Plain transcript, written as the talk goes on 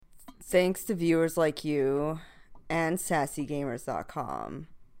Thanks to viewers like you and sassygamers.com,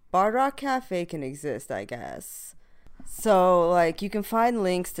 Bard Rock Cafe can exist, I guess. So, you can find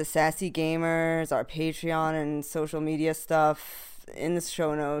links to Sassy Gamers, our Patreon, and social media stuff in the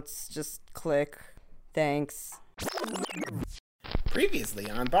show notes. Just click. Thanks.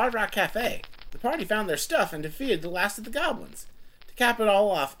 Previously on Bard Rock Cafe, the party found their stuff and defeated the last of the goblins. To cap it all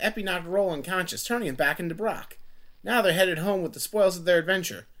off, Epi knocked Roll unconscious, turning him back into Brock. Now they're headed home with the spoils of their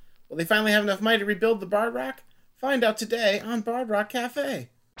adventure. Will they finally have enough money to rebuild the Bard Rock? Find out today on Bard Rock Cafe.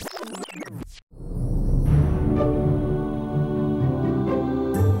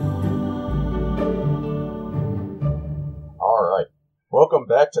 Alright, welcome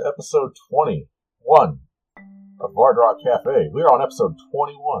back to episode 21 of Bard Rock Cafe. We're on episode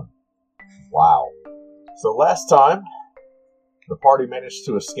 21. Wow. So last time, the party managed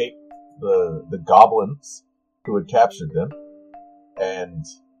to escape the goblins who had captured them, and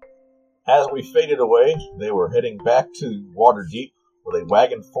as we faded away, they were heading back to Waterdeep with a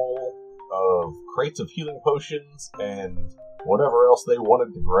wagon full of crates of healing potions and whatever else they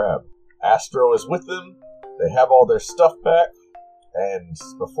wanted to grab. Astro is with them, they have all their stuff back, and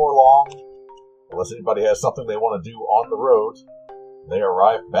before long, unless anybody has something they want to do on the road, they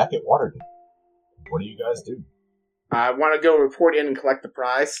arrive back at Waterdeep. What do you guys do? I want to go report in and collect the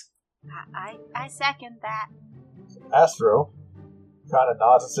prize. I second that. Astro kind of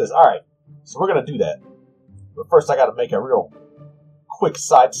nods and says, alright, so we're going to do that. But first I got to make a real quick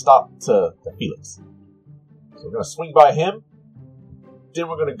side stop to Felix. So we're going to swing by him, then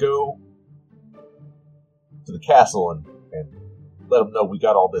we're going to go to the castle and let him know we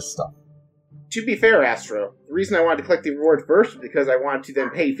got all this stuff. To be fair, Astro, the reason I wanted to collect the reward first was because I wanted to then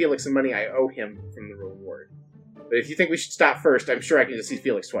pay Felix some money I owe him from the reward. But if you think we should stop first, I'm sure I can just see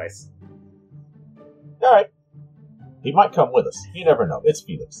Felix twice. Alright. He might come with us. You never know. It's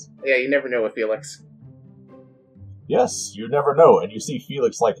Felix. Yeah, you never know with Felix. Yes, you never know. And you see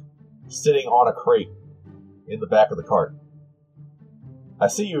Felix, sitting on a crate in the back of the cart. I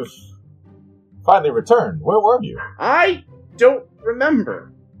see you've finally returned. Where were you? I don't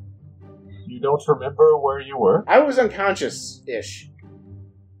remember. You don't remember where you were? I was unconscious-ish.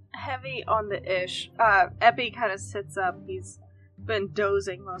 Heavy on the ish. Epi kind of sits up. He's been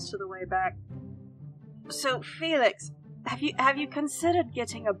dozing most of the way back. So, Felix, have you considered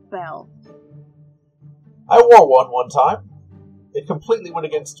getting a bell? I wore one time. It completely went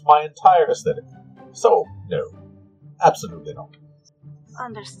against my entire aesthetic. So, no. Absolutely not.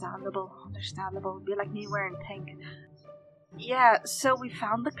 Understandable. It'd be like me wearing pink. Yeah, so we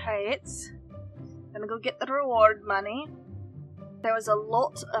found the crates. Gonna go get the reward money. There was a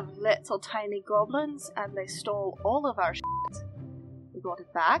lot of little tiny goblins, and they stole all of our shit. We got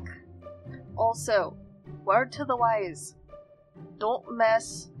it back. Also, word to the wise, don't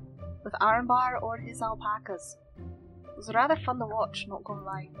mess with Ironbar or his alpacas. It was rather fun to watch, not gonna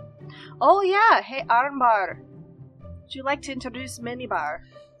lie. Oh yeah, hey Ironbar, would you like to introduce Minibar?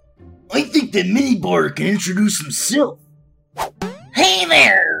 I think that Minibar can introduce himself. Hey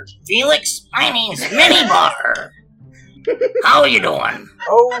there, Felix. My name's Minibar. How are you doing?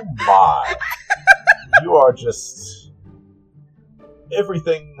 Oh my. You are just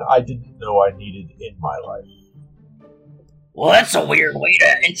everything I didn't know I needed in my life. Well, that's a weird way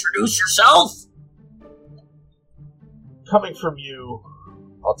to introduce yourself. Coming from you,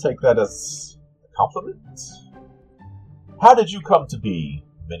 I'll take that as a compliment. How did you come to be,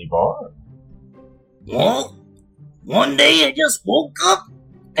 Minibar? Well, one day I just woke up,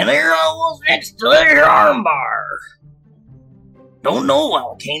 and there I was next to their armbar. Don't know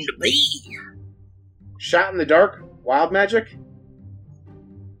how it came to be. Shot in the dark? Wild magic?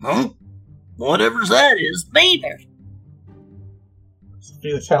 Huh? Whatever that is, baby.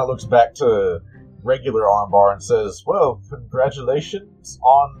 Felix kind of looks back to regular armbar and says, well, congratulations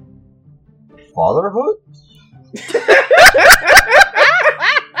on fatherhood?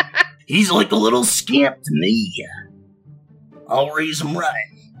 He's like a little scamp to me. I'll raise him right.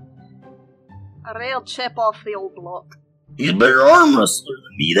 A real chip off the old block. He's a better arm wrestler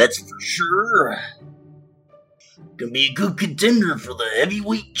than me, that's for sure. Gonna be a good contender for the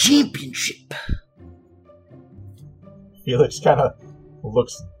heavyweight championship. Felix kind of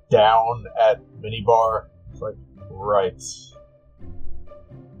looks down at Minibar. It's like, right.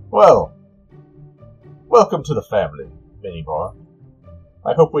 Well, welcome to the family, Minibar.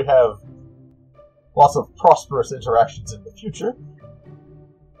 I hope we have lots of prosperous interactions in the future.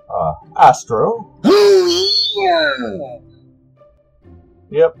 Astro. Oh, yeah!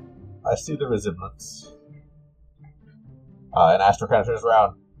 Yep, I see the resemblance. And Astro kind of turns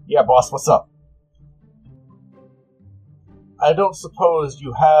around. Yeah, boss, what's up? I don't suppose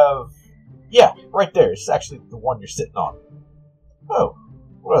you have Yeah, right there. It's actually the one you're sitting on. Oh,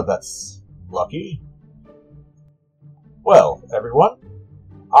 well, that's lucky. Well, everyone,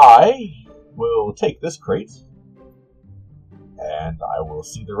 I will take this crate, and I will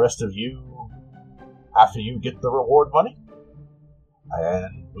see the rest of you after you get the reward money,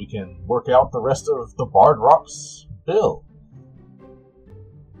 and we can work out the rest of the Bard Rock's bill.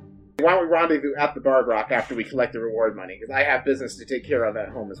 Why don't we rendezvous at the Bard Rock after we collect the reward money? Because I have business to take care of at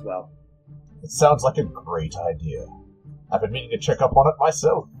home as well. It sounds like a great idea. I've been meaning to check up on it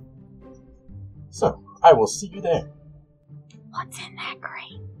myself. So, I will see you there. What's in that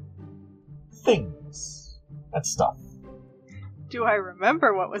crate? Things and stuff. Do I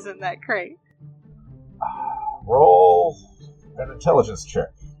remember what was in that crate? Roll an intelligence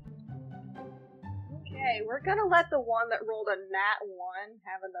check. Okay, we're gonna let the one that rolled a nat 1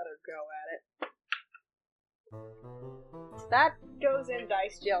 have another go at it. That goes in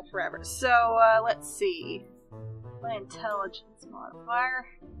dice jail forever. So, let's see. My intelligence modifier.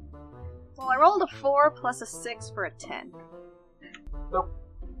 Well, I rolled a 4 plus a 6 for a 10. Nope.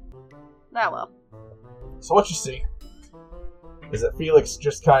 Ah, well. So what you see is that Felix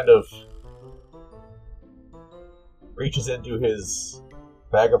just kind of reaches into his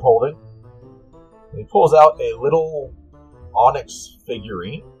bag of holding, and he pulls out a little onyx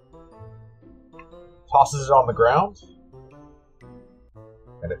figurine, tosses it on the ground,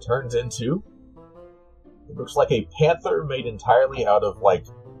 and it turns into, it looks like a panther made entirely out of, like,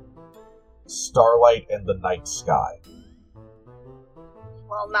 starlight and the night sky.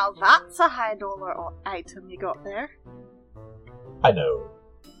 Well, now that's a high dollar item you got there. I know.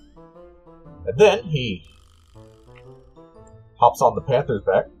 And then he hops on the panther's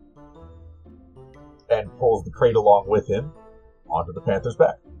back and pulls the crate along with him onto the panther's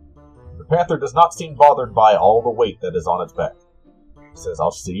back. The panther does not seem bothered by all the weight that is on its back. He says,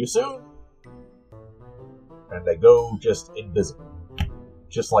 "I'll see you soon." And they go just invisible.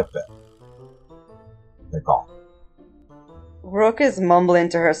 Just like that. They're gone. Rook is mumbling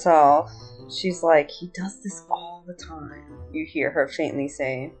to herself. She's like, he does this all the time. You hear her faintly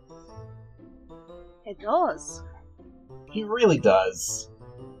saying. It does. He really does.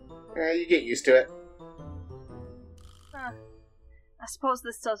 You get used to it. I suppose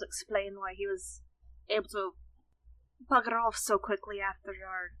this does explain why he was able to bugger off so quickly after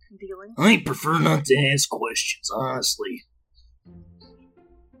our dealing. I prefer not to ask questions, honestly.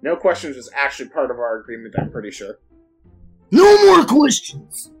 No questions was actually part of our agreement, I'm pretty sure. No more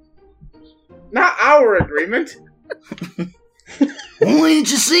questions! Not our agreement! Why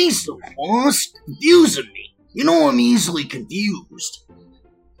didn't you say so, boss? Confusing me. You know I'm easily confused.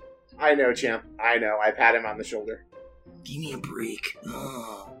 I know, champ. I know. I pat him on the shoulder. Give me a break.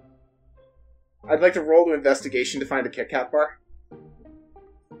 I'd like to roll to investigation to find a Kit Kat bar.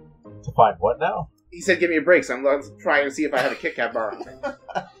 To find what now? He said give me a break, so I'm going to try and see if I have a Kit Kat bar on me.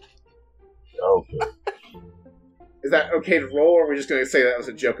 Okay. Is that okay to roll, or are we just going to say that was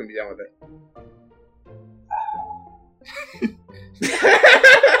a joke and be done with it?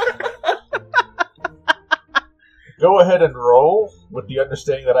 Go ahead and roll, with the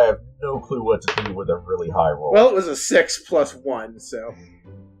understanding that I have no clue what to do with a really high roll. Well, it was a 6 plus 1, so...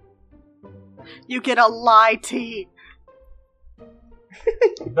 You get a lie tea.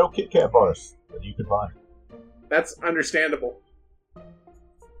 No Kit Kat bars that you could find. That's understandable.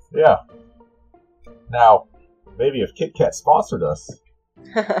 Yeah. Now, maybe if Kit Kat sponsored us...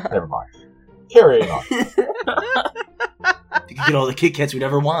 Never mind. Carrying on. We could get all the Kit Kats we'd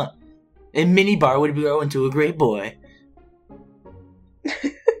ever want. And Mini Bar would grow into a great boy.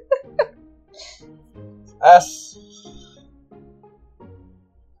 S.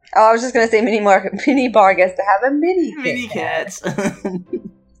 Oh, I was just gonna say mini bar gets to have a mini Mini Cats.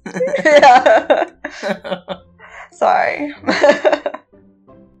 Yeah. Sorry.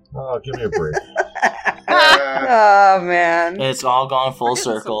 Oh, give me a break. Oh man. It's all gone full We're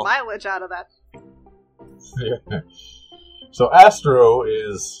getting circle. some mileage out of that. Yeah. So Astro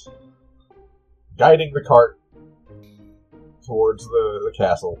is guiding the cart towards the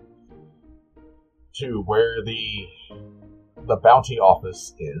castle to where the bounty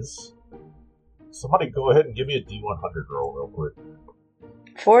office is. Somebody go ahead and give me a D100 roll real quick.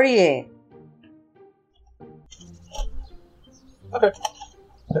 48. Okay.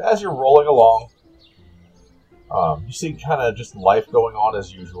 As you're rolling along, you see kind of just life going on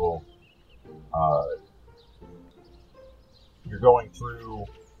as usual. You're going through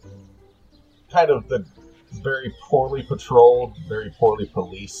kind of the very poorly patrolled, very poorly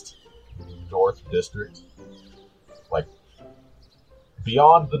policed North District. Like,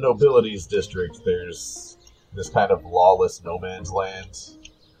 beyond the Nobilities District, there's this kind of lawless no man's land.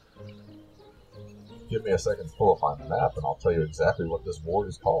 give me a second to pull up my map, and I'll tell you exactly what this ward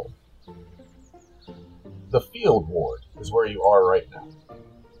is called. The Field Ward is where you are right now.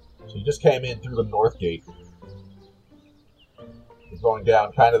 So you just came in through the north gate. You're going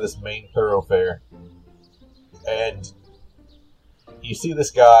down kind of this main thoroughfare. And you see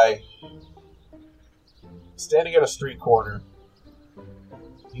this guy standing at a street corner.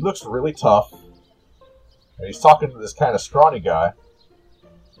 He looks really tough. And he's talking to this kind of scrawny guy.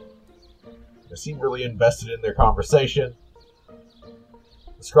 They seem really invested in their conversation.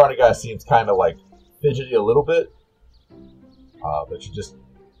 The scrawny guy seems kind of like fidgety a little bit. But you just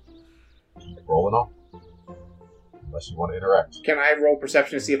keep rolling on. Unless you want to interact. Can I roll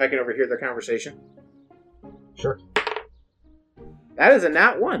perception to see if I can overhear their conversation? Sure. That is a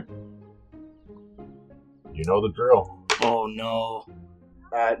nat 1. You know the drill. Oh no.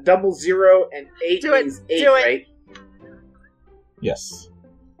 Double 0 and 8 Do it, is 8, do it. right? Yes.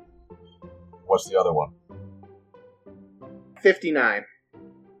 What's the other one? 59.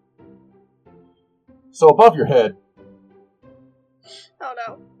 So above your head, Oh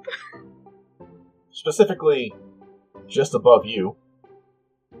no. specifically just above you,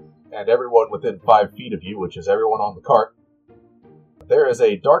 and everyone within 5 feet of you, which is everyone on the cart, there is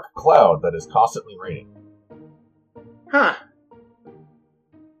a dark cloud that is constantly raining. Huh.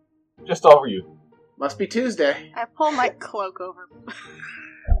 Just over you. Must be Tuesday. I pull my cloak over.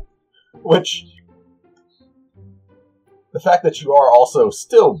 Which, the fact that you are also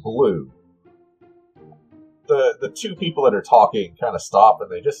still blue, the two people that are talking kind of stop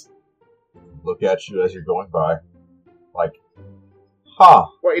and they just look at you as you're going by. Like, huh.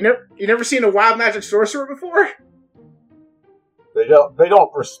 What, you never seen a wild magic sorcerer before? They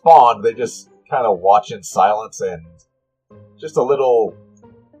don't respond, they just kind of watch in silence and just a little,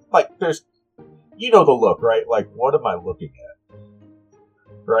 like, there's, you know the look, right? Like, what am I looking at?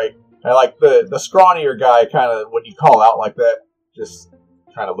 Right? And like, the scrawnier guy kind of, when you call out like that, just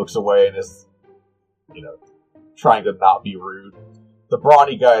kind of looks away and is, you know, trying to not be rude. The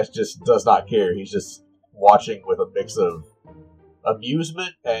brawny guy just does not care. He's just watching with a mix of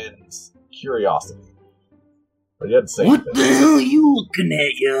amusement and curiosity. But he doesn't say What anything. the hell are you looking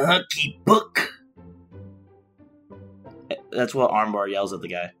at, you hucky buck? That's what Armbar yells at the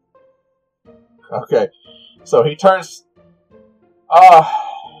guy. Okay, so he turns.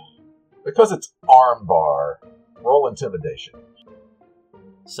 Because it's Armbar, roll intimidation.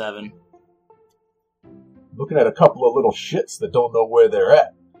 7. Looking at a couple of little shits that don't know where they're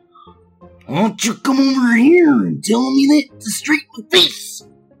at. Why don't you come over here and tell me that to straight in the face,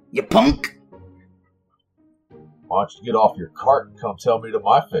 you punk? Why don't you get off your cart and come tell me to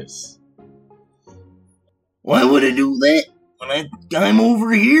my face? Why would I do that when I'm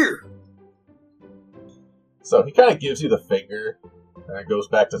over here? So he kind of gives you the finger, and it goes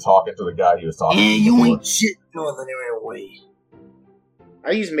back to talking to the guy he was talking Yeah, to you before. ain't shit nothing anyway.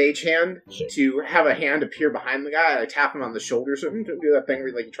 I use Mage Hand Shit. to have a hand appear behind the guy. I tap him on the shoulder, so do that thing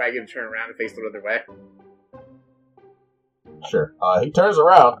where like you try to get him to turn around and face the other way. Sure. He turns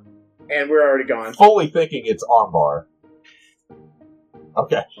around, And we're already gone. fully thinking it's Armbar.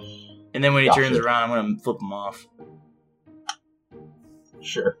 Okay, And then when he Gotcha. turns around, I'm gonna flip him off.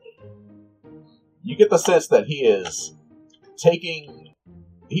 sure. You get the sense that he is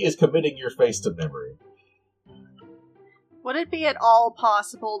committing your face to memory. Would it be at all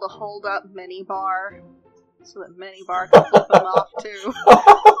possible to hold up Minibar so that Minibar can flip him off too?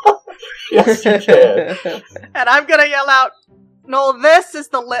 Yes, you can. And I'm gonna yell out, "No, this is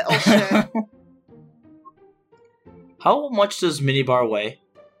the little shit." How much does Minibar weigh?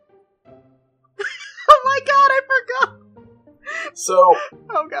 Oh my god, I forgot. So,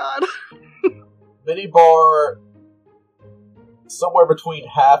 Oh god. Minibar, somewhere between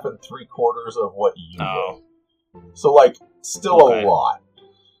half and 3/4 of what you Oh. weigh. So, like, still Okay. a lot.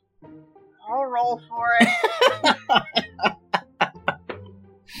 I'll roll for it.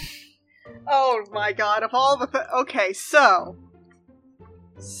 Oh my god, of all the okay, so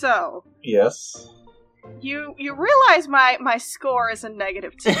Yes. you realize my score is a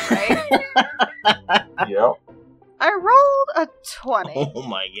 -2, right? Yep. I rolled a 20 Oh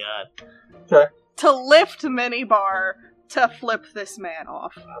my god. to lift Minibar to flip this man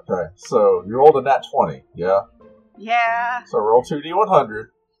off. Okay. So, you rolled a nat 20, yeah? Yeah. So, roll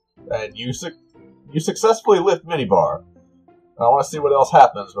 2d100, and you successfully lift Minibar. I want to see what else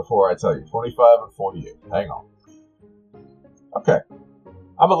happens before I tell you. 25 and 48. Hang on. Okay.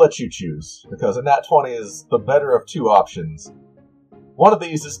 I'm going to let you choose, because a nat 20 is the better of two options. One of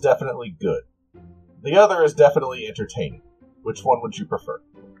these is definitely good. The other is definitely entertaining. Which one would you prefer?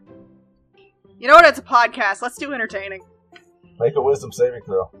 You know what? It's a podcast. Let's do entertaining. Make a wisdom saving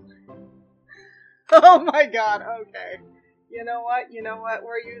throw. Oh my god, okay. You know what?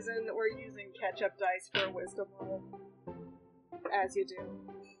 We're using ketchup dice for a wisdom roll. As you do.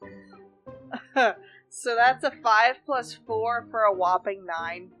 So that's a 5 plus 4 for a whopping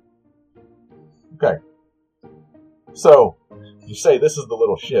 9. Okay. So, you say this is the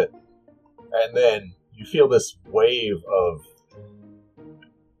little shit, and then you feel this wave of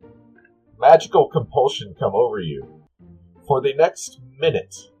magical compulsion come over you. For the next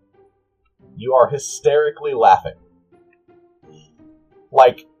minute, you are hysterically laughing.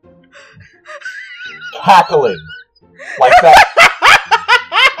 Like, cackling. Like that.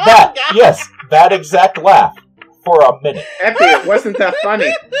 Yes, that exact laugh. For a minute. Epi, it wasn't that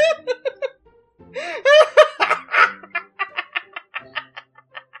funny.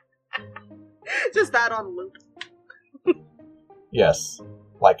 Just that on loop. Yes.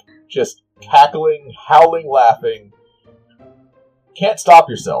 Like, just cackling, howling, laughing. Can't stop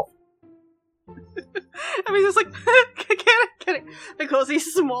yourself. I mean, just like, get it, because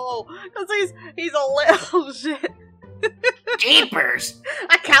he's small, because he's a little shit. Jeepers!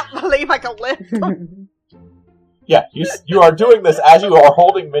 I can't believe I can lift him. Yeah, you are doing this as you are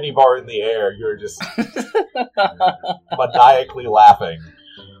holding Minibar in the air. You're just maniacally laughing.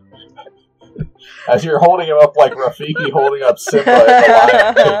 As you're holding him up like Rafiki holding up Simba in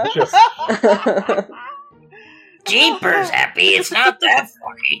the Lion King. Jeepers, Happy, it's not that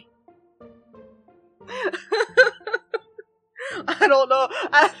funny. I don't know.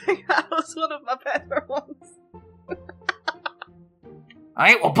 I think that was one of my better ones.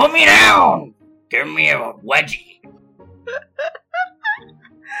 Alright, well, put me down! Give me a wedgie.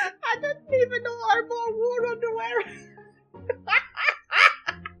 I didn't even know Arbor wore underwear.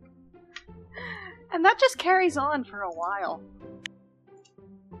 And that just carries on for a while.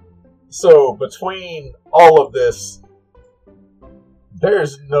 So, between all of this,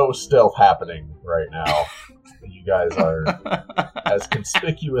 there's no stealth happening right now. You guys are as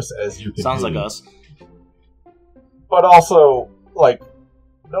conspicuous as you can Sounds be. like us. But also, like,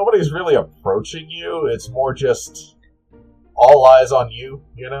 nobody's really approaching you. It's more just all eyes on you,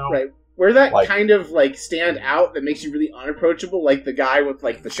 you know? Right. Where that Like- kind of, like, stand out that makes you really unapproachable, like the guy with,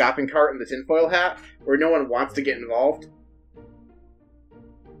 like, the shopping cart and the tinfoil hat, where no one wants to get involved.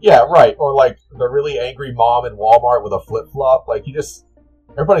 Yeah, right. Or, like, the really angry mom in Walmart with a flip-flop. Like, you just...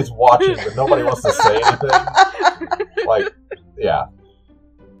 Everybody's watching, but nobody wants to say anything. Like, yeah.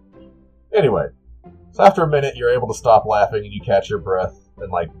 Anyway. So after a minute, you're able to stop laughing and you catch your breath.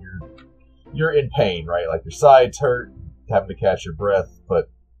 And, like, you're in pain, right? Like, your sides hurt, having to catch your breath, but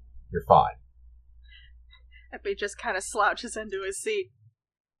you're fine. Epi just kind of slouches into his seat.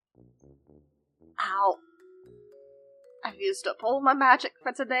 Ow. I've used up all my magic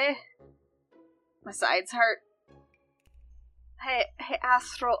for today. My sides hurt. Hey,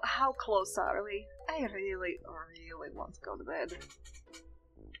 Astral, how close are we? I really want to go to bed.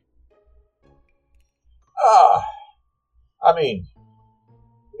 I mean,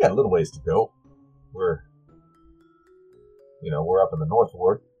 we got a little ways to go. We're up in the North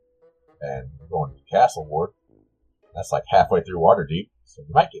Ward, and we're going to Castle Ward. That's like halfway through Waterdeep, so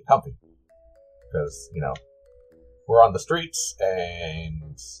you might get comfy. Because, we're on the streets,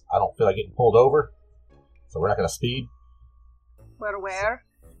 and I don't feel like getting pulled over, so we're not going to speed. Where?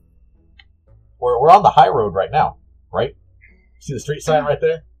 We're on the high road right now, right? See the street sign right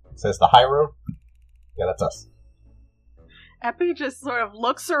there? It says the high road? Yeah, that's us. Epi just sort of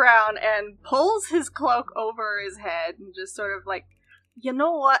looks around and pulls his cloak over his head and just sort of like, you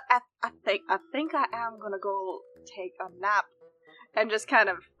know what? I think I am gonna go take a nap, and just kind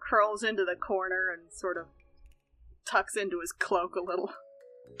of curls into the corner and sort of tucks into his cloak a little.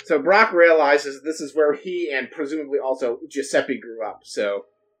 So Brock realizes this is where he and presumably also Giuseppe grew up. So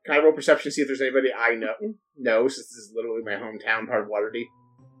can I roll perception to see if there's anybody I know, since this is literally my hometown, part of Waterdeep?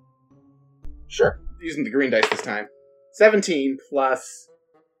 Sure. Using the green dice this time. 17 plus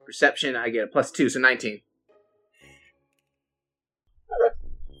perception, I get a plus 2, so 19.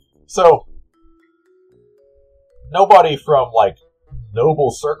 So, nobody from, like,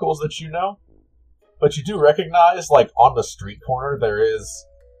 noble circles that you know, but you do recognize, like, on the street corner, there is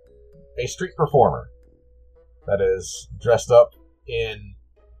a street performer that is dressed up in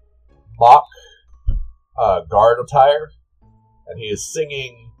mock guard attire, and he is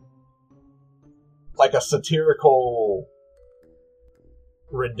singing like a satirical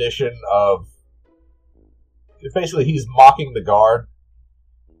rendition of... Basically, he's mocking the guard,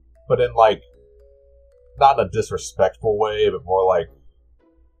 but in, like, not in a disrespectful way, but more like...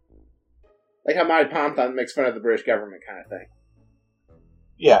 Like how Monty Python makes fun of the British government kind of thing.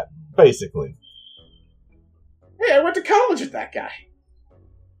 Yeah, basically. Hey, I went to college with that guy.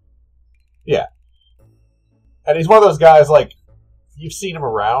 Yeah. And he's one of those guys, like, you've seen him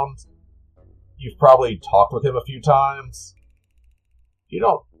around. You've probably talked with him a few times. You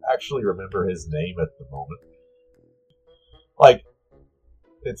don't actually remember his name at the moment. Like,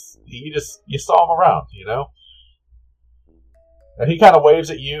 you saw him around, you know? And he kind of waves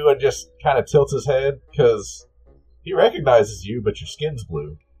at you and just kind of tilts his head, because he recognizes you, but your skin's blue.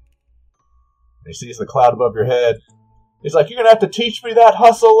 And he sees the cloud above your head. He's like, you're going to have to teach me that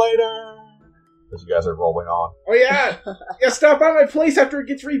hustle later. As you guys are rolling on. Oh, yeah. Yeah, stop by my place after it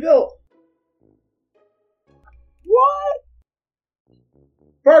gets rebuilt. What?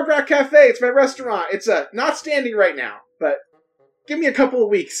 Bard Rock Cafe. It's my restaurant. It's not standing right now, but give me a couple of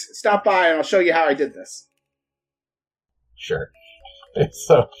weeks. Stop by and I'll show you how I did this. Sure.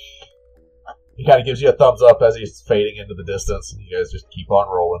 So, he kind of gives you a thumbs up as he's fading into the distance, and you guys just keep on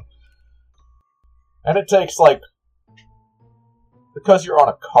rolling. And it takes, like, because you're on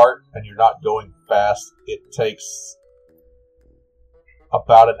a cart and you're not going fast, it takes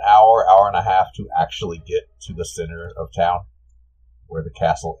about an hour, hour and a half to actually get to the center of town, where the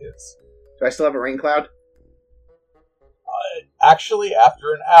castle is. Do I still have a rain cloud? Actually,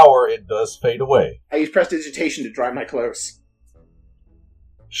 after an hour, it does fade away. I use prestidigitation to dry my clothes.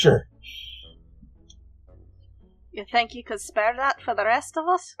 Sure. You think you could spare that for the rest of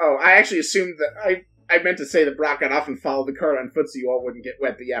us? Oh, I actually assumed that I meant to say that Brock got off and followed the cart on foot so you all wouldn't get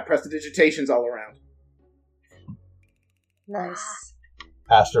wet, but yeah, prestidigitation's all around. Nice.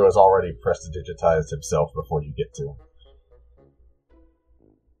 Astro has already prestidigitized himself before you get to him.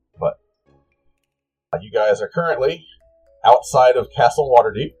 But you guys are currently outside of Castle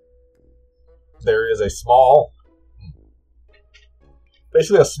Waterdeep. There is a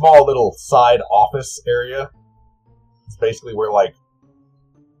basically a small little side office area. It's basically where, like,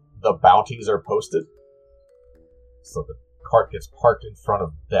 the bounties are posted. So the cart gets parked in front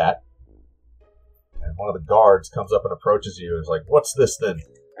of that. And one of the guards comes up and approaches you and is like, what's this then?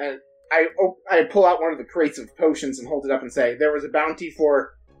 And I pull out one of the crates of potions and hold it up and say, there was a bounty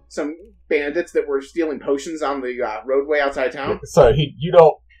for some bandits that were stealing potions on the roadway outside town. So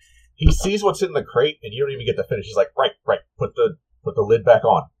he sees what's in the crate and you don't even get to finish. He's like, right, put the lid back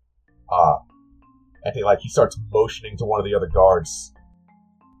on. And he starts motioning to one of the other guards.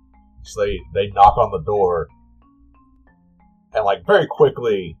 So they knock on the door. And, like, very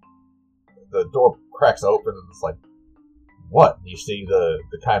quickly, the door cracks open and it's like, what? And you see the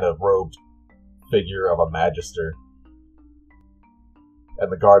kind of robed figure of a magister. And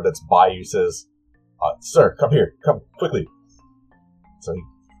the guard that's by you says, sir, come here. Come, quickly. So he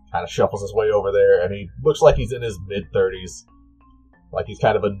kind of shuffles his way over there, and he looks like he's in his mid-30s. Like he's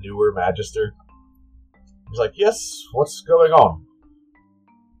kind of a newer magister. He's like, yes, what's going on?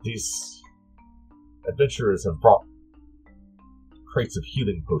 These adventurers have brought crates of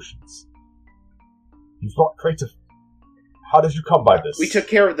healing potions. You've brought crates of... How did you come by this? We took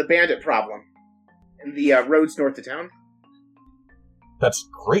care of the bandit problem in the roads north of town. That's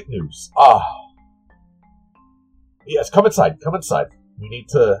great news. Yes, come inside. We need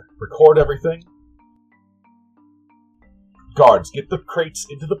to record everything. Guards, get the crates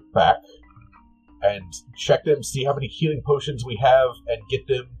into the back and check them, see how many healing potions we have, and get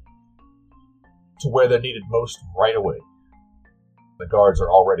them to where they're needed most right away. The guards are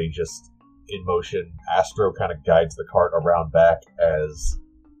already just in motion. Astro kind of guides the cart around back as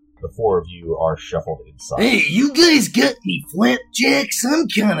the four of you are shuffled inside. Hey, you guys got any flapjacks? I'm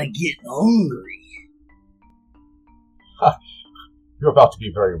kinda getting hungry. You're about to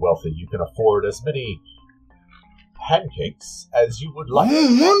be very wealthy. You can afford as many pancakes as you would like. Oh,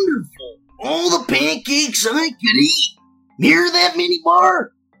 wonderful. All the pancakes I could eat. Near that mini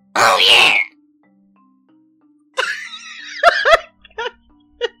bar? Oh, yeah.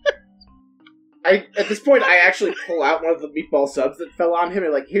 At this point, I actually pull out one of the meatball subs that fell on him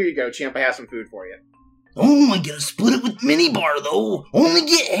and here you go, champ, I have some food for you. Oh, I gotta split it with mini bar, though. Only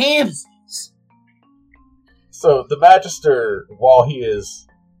get halves. So, the Magister, while he is,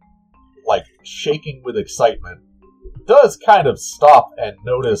 shaking with excitement, does kind of stop and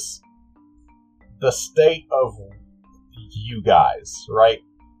notice the state of you guys, right?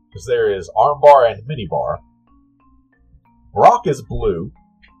 Because there is armbar and minibar. Brock is blue.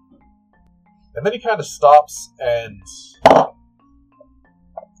 And then he kind of stops and kind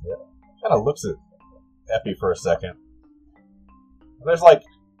of looks at Epi for a second. And there's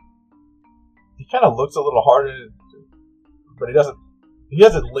he kind of looks a little harder, but he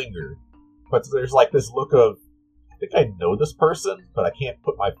doesn't linger. But there's this look of, I think I know this person, but I can't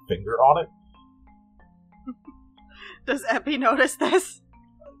put my finger on it. Does Epi notice this?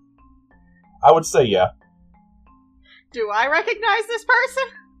 I would say yeah. Do I recognize this person?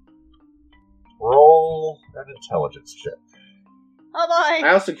 Roll roll an intelligence check. Oh boy!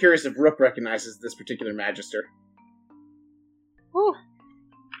 I'm also curious if Rook recognizes this particular Magister. Whew.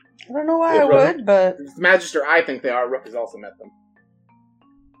 I don't know why Yeah, I brother. would, but If it's the Magister I think they are, Rook has also met them.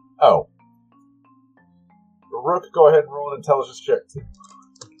 Oh. Rook, go ahead and roll an intelligence check, too.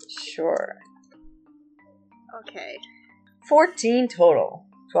 sure. Okay. 14 total.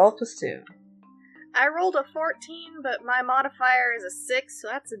 12 plus 2. I rolled a 14, but my modifier is a 6, so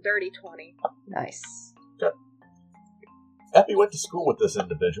that's a dirty 20. Nice. Epi went to school with this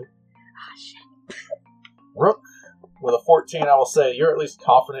individual. Ah, shit. Rook, with a 14, I will say you're at least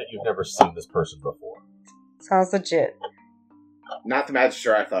confident you've never seen this person before. Sounds legit. Not the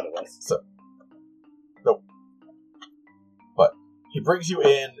Magister I thought it was. So, nope. But he brings you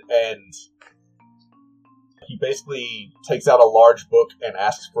in, and he basically takes out a large book and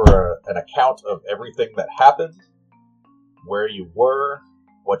asks for an account of everything that happened, where you were,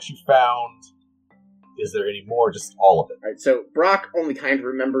 what you found. Is there any more? Just all of it. Alright, so Brock only kind of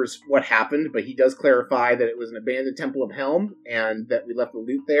remembers what happened, but he does clarify that it was an abandoned Temple of Helm, and that we left the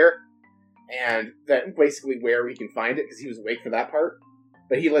loot there, and that basically where we can find it, because he was awake for that part.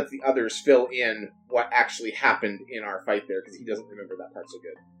 But he lets the others fill in what actually happened in our fight there, because he doesn't remember that part so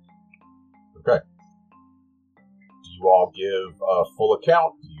good. Okay. Do you all give a full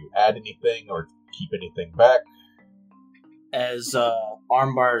account? Do you add anything or keep anything back? As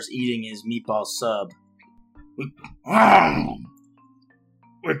Armbar's eating his meatball sub. We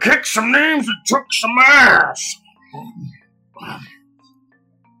kicked some names and took some ass.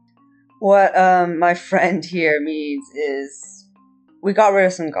 What my friend here means is we got rid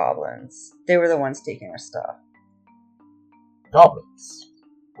of some goblins. They were the ones taking our stuff. Goblins.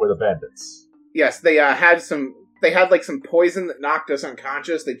 Were the bandits. Yes, they had some. They had like some poison that knocked us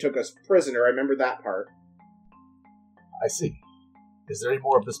unconscious. They took us prisoner. I remember that part. I see. Is there any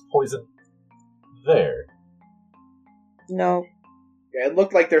more of this poison there? No. Yeah, it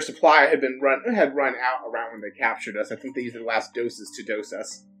looked like their supply had run out around when they captured us. I think they used their last doses to dose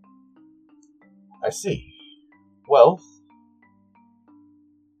us. I see. Well,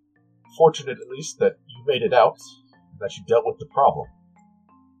 fortunate at least that you made it out, and that you dealt with the problem.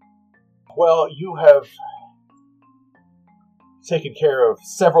 Well, you have taken care of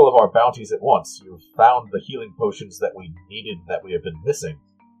several of our bounties at once. You've found the healing potions that we needed, that we have been missing,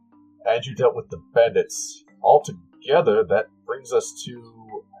 and you dealt with the bandits. Altogether, that brings us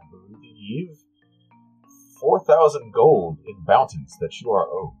to, I believe, 4,000 gold in bounties that you are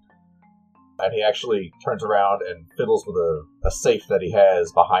owed. And he actually turns around and fiddles with a safe that he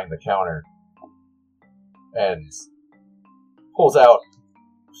has behind the counter, and pulls out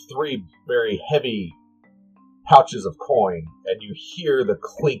 3 very heavy pouches of coin, and you hear the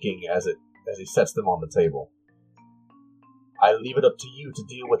clinking as he sets them on the table. I leave it up to you to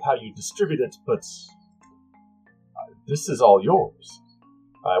deal with how you distribute it, but this is all yours.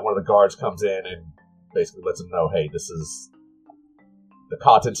 One of the guards comes in and basically lets him know, hey, this is the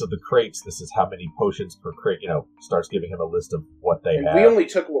contents of the crates, this is how many potions per crate, starts giving him a list of what they And have. we only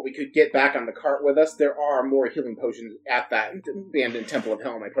took what we could get back on the cart with us. There are more healing potions at that abandoned Temple of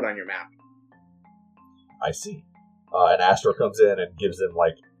Helm I put on your map. I see. And Astor comes in and gives them,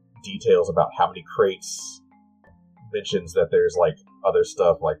 details about how many crates, mentions that there's, other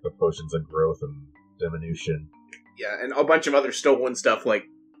stuff, like the potions of growth and diminution. Yeah, and a bunch of other stolen stuff,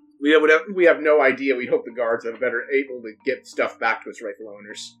 we have no idea. We hope the guards are better able to get stuff back to its rightful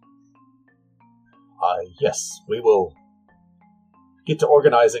owners. Yes, we will get to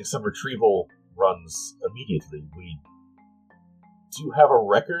organizing some retrieval runs immediately. We do have a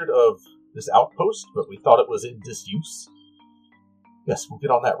record of this outpost, but we thought it was in disuse. Yes, we'll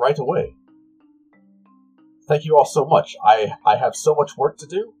get on that right away. Thank you all so much. I have so much work to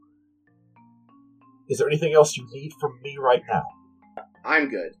do. Is there anything else you need from me right now? I'm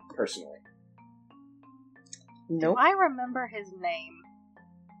good, personally. Nope. I remember his name.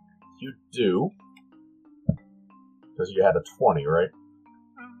 You do. Because you had a 20, right?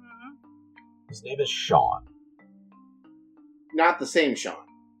 Mm-hmm. His name is Sean. Not the same Sean.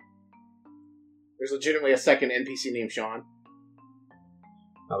 There's legitimately a second NPC named Sean.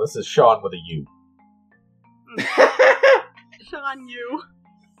 Now this is Sean with a U. Sean, you.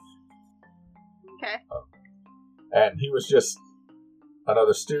 Okay. And he was just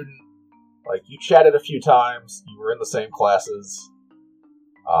another student. You chatted a few times, you were in the same classes.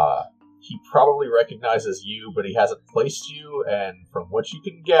 He probably recognizes you, but he hasn't placed you, and from what you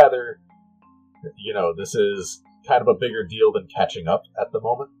can gather, this is kind of a bigger deal than catching up at the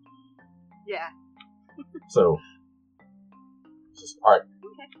moment. Yeah. So, alright.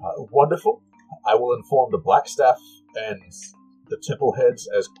 Okay. Wonderful. I will inform the Blackstaff and the temple heads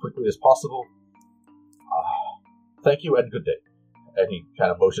as quickly as possible. thank you and good day. And he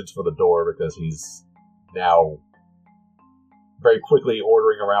kind of motions for the door because he's now very quickly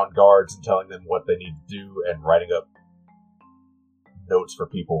ordering around guards and telling them what they need to do and writing up notes for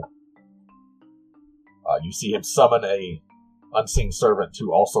people. You see him summon a unseen servant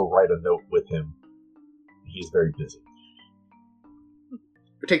to also write a note with him. He's very busy.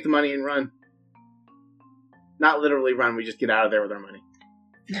 We take the money and run. Not literally run, we just get out of there with our money.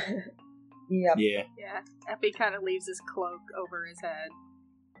 Yep. Yeah. Yeah, Epi kind of leaves his cloak over his head.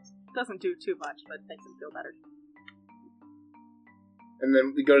 Doesn't do too much, but makes him feel better. And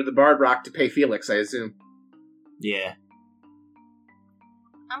then we go to the Bard Rock to pay Felix, I assume. Yeah.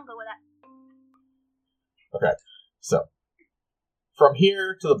 I'm good with that. Okay, so from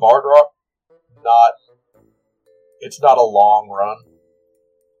here to the Bard Rock, it's not a long run.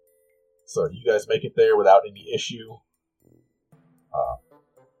 So you guys make it there without any issue.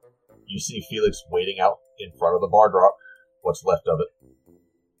 You see Felix waiting out in front of the Bard Rock, what's left of it.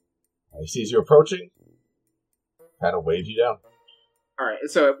 He sees you approaching, kind of waves you down. Alright,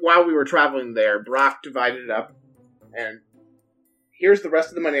 so while we were traveling there, Brock divided it up, and here's the rest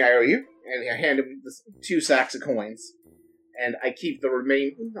of the money I owe you, and I hand him 2 sacks of coins, and I keep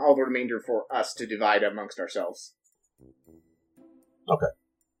all the remainder for us to divide amongst ourselves. Okay.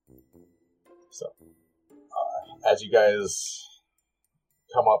 So, as you guys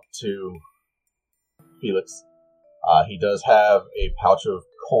come up to Felix, he does have a pouch of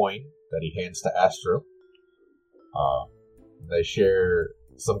coin that he hands to Astro. They share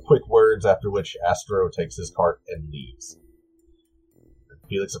some quick words, after which Astro takes his cart and leaves. And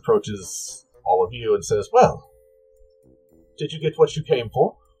Felix approaches all of you and says, "Well, did you get what you came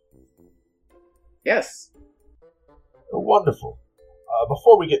for?" Yes. Wonderful.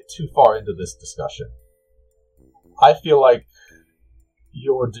 Before we get too far into this discussion, I feel like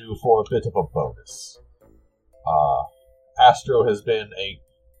you're due for a bit of a bonus. Astro has been a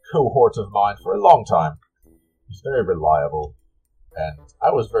cohort of mine for a long time. He's very reliable, and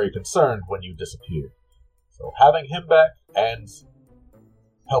I was very concerned when you disappeared. So having him back and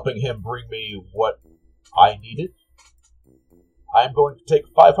helping him bring me what I needed, I'm going to take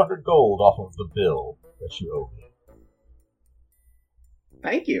 500 gold off of the bill that you owe me.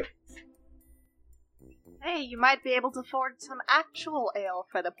 Thank you. Hey, you might be able to afford some actual ale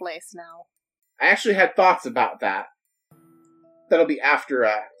for the place now. I actually had thoughts about that. That'll be after,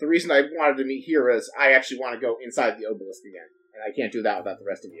 the reason I wanted to meet here is I actually want to go inside the obelisk again. And I can't do that without the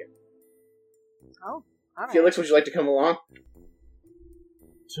rest of you. Oh, alright. Felix, would you like to come along?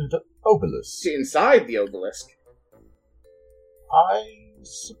 To the obelisk? To inside the obelisk. I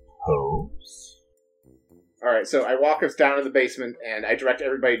suppose. Alright, so I walk us down to the basement, and I direct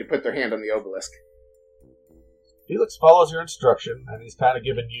everybody to put their hand on the obelisk. Felix follows your instruction, and he's kind of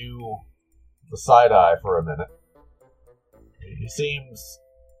giving you the side-eye for a minute. He seems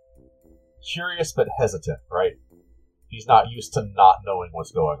curious but hesitant, right? He's not used to not knowing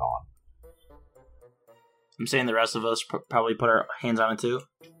what's going on. I'm saying the rest of us probably put our hands on it too.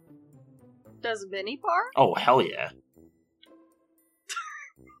 Does Minnie part? Oh, hell yeah.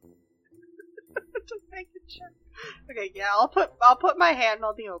 Just making sure. Okay, yeah, I'll put my hand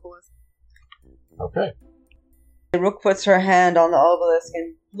on the obelisk. Okay. Rook puts her hand on the obelisk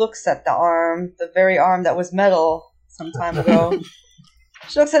and looks at the arm, the very arm that was metal some time ago.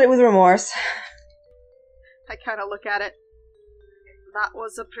 She looks at it with remorse. I kind of look at it. That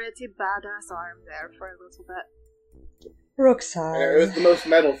was a pretty badass arm there for a little bit. Rook And it was sighs. the most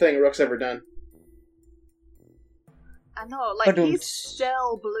metal thing Rook's ever done. I know, like, Ba-dum. he's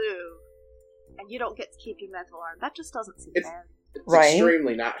still blue, and you don't get to keep your metal arm. That just doesn't seem It's- fair. It's Right.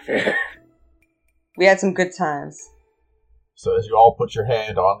 extremely not fair. We had some good times. So as you all put your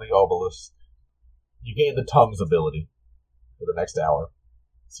hand on the obelisk, you gain the tongue's ability for the next hour.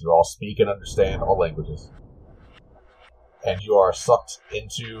 So you all speak and understand all languages. And you are sucked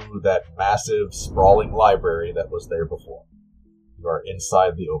into that massive, sprawling library that was there before. You are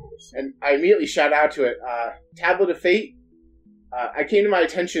inside the obelisk. And I immediately shout out to it, Tablet of Fate. I came to my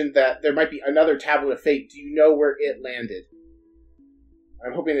attention that there might be another Tablet of Fate. Do you know where it landed?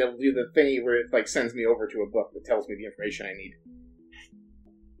 I'm hoping they'll do the thingy where it sends me over to a book that tells me the information I need.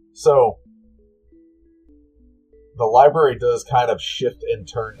 So, the library does kind of shift and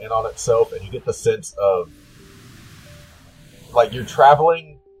turn in on itself, and you get the sense of, you're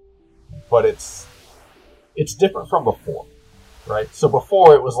traveling, but it's different from before, right? So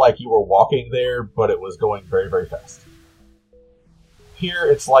before, it was like you were walking there, but it was going very, very fast. Here,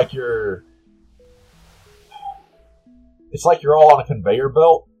 it's like you're all on a conveyor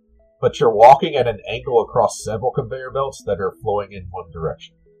belt, but you're walking at an angle across several conveyor belts that are flowing in one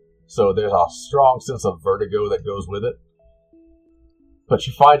direction. so there's a strong sense of vertigo that goes with it. But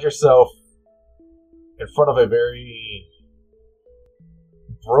you find yourself in front of a very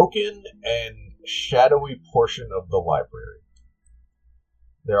broken and shadowy portion of the library.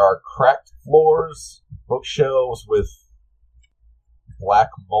 There are cracked floors, bookshelves with black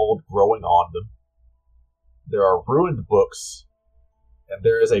mold growing on them. There are ruined books, and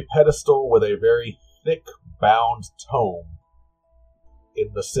there is a pedestal with a very thick bound tome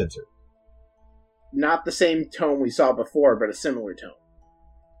in the center. Not the same tome we saw before, but a similar tome.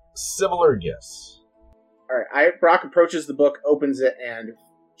 Similar, yes. Alright, Brock approaches the book, opens it, and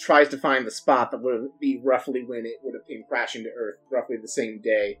tries to find the spot that would be roughly when it would have came crashing to Earth, roughly the same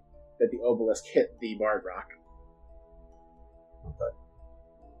day that the obelisk hit the Bard Rock. Okay.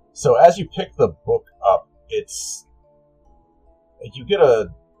 So as you pick the book up, you get a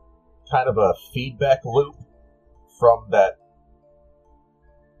kind of a feedback loop from that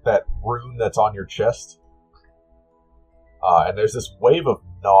rune that's on your chest. And there's this wave of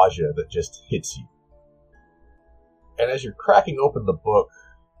nausea that just hits you. And as you're cracking open the book,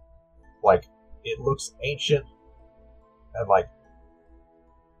 like, it looks ancient, and, like,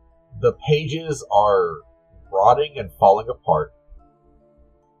 the pages are rotting and falling apart.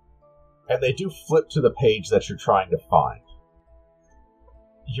 And they do flip to the page that you're trying to find.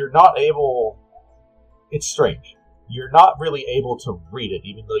 You're not able... It's strange. You're not really able to read it,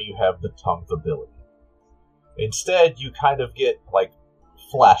 even though you have the tongue's ability. Instead, you kind of get, like,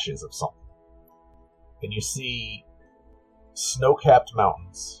 flashes of something. And you see snow-capped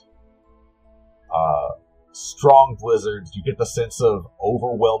mountains, strong blizzards. You get the sense of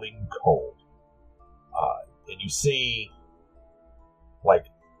overwhelming cold. And you see, like,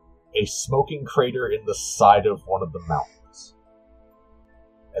 a smoking crater in the side of one of the mountains.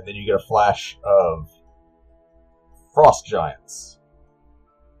 And then you get a flash of frost giants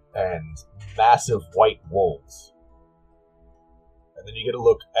and massive white wolves. And then you get a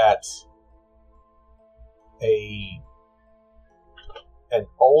look at an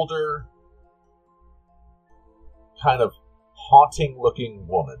older, kind of haunting-looking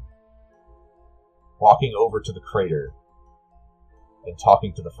woman walking over to the crater and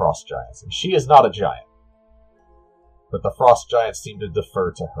talking to the frost giants. And she is not a giant, but the frost giants seem to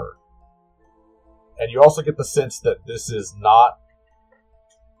defer to her. And you also get the sense that this is not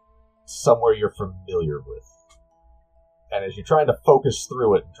somewhere you're familiar with. And as you're trying to focus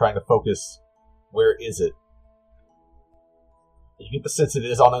through it, and trying to focus where is it, you get the sense it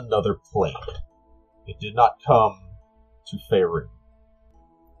is on another plane. It did not come to Faerun.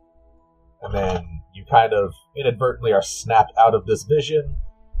 And then you kind of inadvertently are snapped out of this vision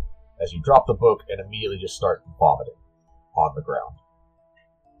as you drop the book and immediately just start vomiting on the ground.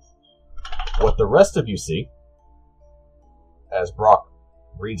 What the rest of you see, as Brock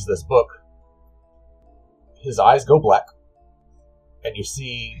reads this book, his eyes go black, and you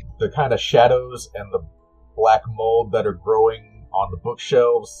see the kind of shadows and the black mold that are growing on the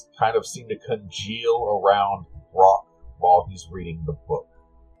bookshelves kind of seem to congeal around Brock while he's reading the book.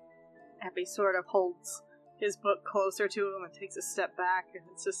 Abby sort of holds his book closer to him and takes a step back, and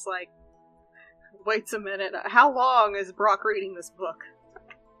it's just like, waits a minute. How long is Brock reading this book?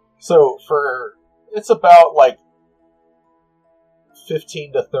 So, it's about, like,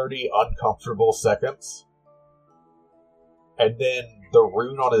 15 to 30 uncomfortable seconds. And then the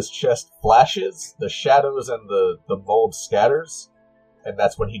rune on his chest flashes, the shadows and the mold scatters, and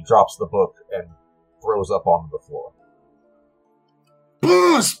that's when he drops the book and throws up onto the floor.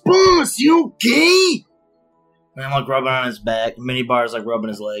 Boss, you okay? And I'm like rubbing on his back. Minibar's like rubbing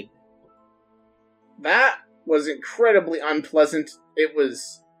his leg. That was incredibly unpleasant. It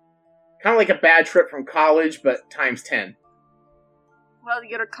was kind of like a bad trip from college, but times 10. Well,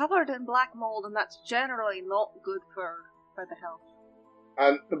 you're covered in black mold, and that's generally not good for the health.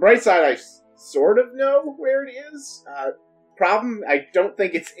 On the bright side, I sort of know where it is. Problem, I don't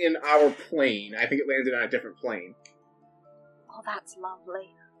think it's in our plane. I think it landed on a different plane. Oh, that's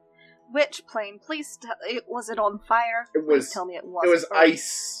lovely. Which plane? Please was it on fire? It was. Please tell me it was. It was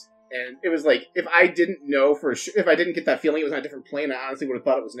ice, and it was like, if I didn't know for sure, if I didn't get that feeling it was on a different plane, I honestly would have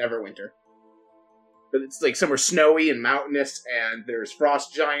thought it was Neverwinter. But it's like somewhere snowy and mountainous, and there's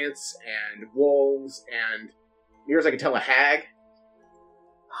frost giants and wolves, and near as I can tell, a hag.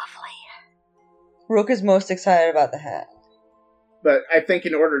 Lovely. Rook is most excited about the hat. But I think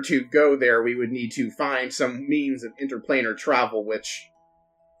in order to go there, we would need to find some means of interplanar travel, which...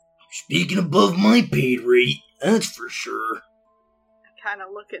 Speaking above my paid rate, that's for sure. I kind of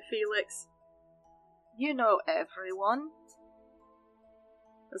look at Felix. You know everyone.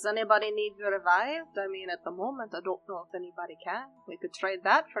 Does anybody need revived? I mean, at the moment, I don't know if anybody can. We could trade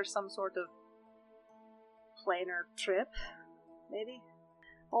that for some sort of planar trip, maybe.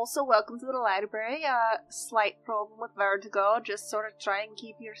 Also, welcome to the library. Slight problem with vertigo. Just sort of try and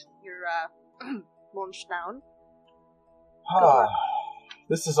keep your lunch down.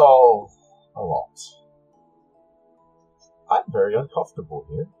 This is all a lot. I'm very uncomfortable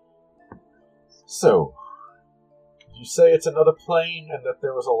here. So, you say it's another plane and that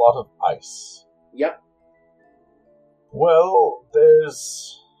there was a lot of ice. Yep. Well,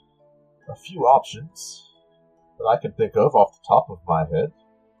 there's a few options that I can think of off the top of my head.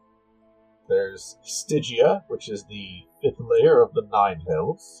 There's Stygia, which is the 5th layer of the Nine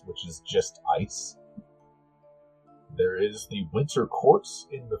Hells, which is just ice. There is the Winter Quartz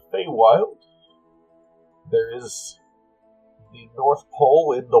in the Feywild. There is the North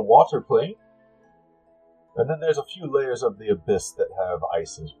Pole in the Water Plane. And then there's a few layers of the Abyss that have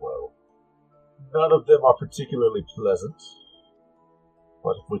ice as well. None of them are particularly pleasant.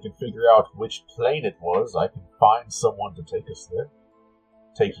 But if we can figure out which plane it was, I can find someone to take us there.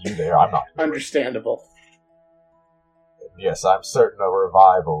 Take you there, I'm not. Understandable. And yes, I'm certain a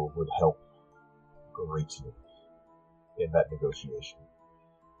revival would help greatly in that negotiation.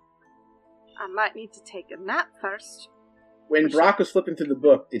 I might need to take a nap first. When Brock was flipping through the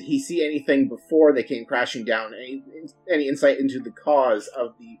book, did he see anything before they came crashing down? Any insight into the cause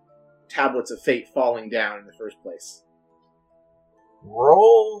of the Tablets of Fate falling down in the first place?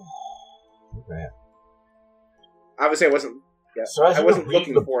 Roll. Oh, man. Obviously, I wasn't. Yeah, So as I you wasn't were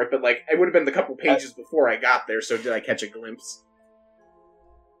looking for it, but like it would have been the couple pages before I got there. So did I catch a glimpse?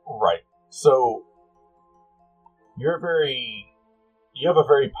 Right. So you have a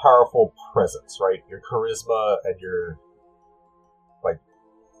very powerful presence, right? Your charisma and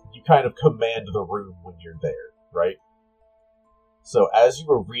you kind of command the room when you're there, right? So as you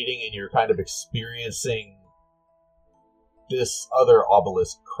were reading and you're kind of experiencing this other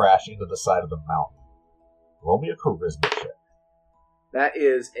obelisk crash into the side of the mountain, roll me a charisma check. That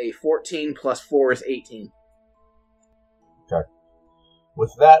is a 14 plus 4 is 18. Okay.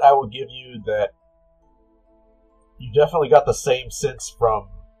 With that, I will give you that you definitely got the same sense from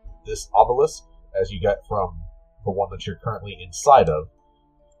this obelisk as you got from the one that you're currently inside of,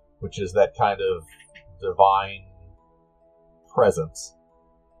 which is that kind of divine presence.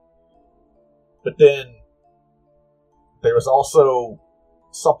 But then there was also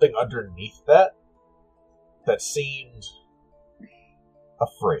something underneath that seemed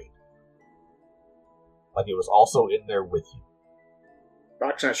afraid. Like it was also in there with you.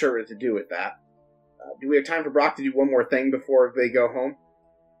 Brock's not sure what to do with that. Do we have time for Brock to do one more thing before they go home?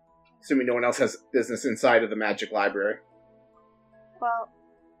 Assuming no one else has business inside of the magic library. Well,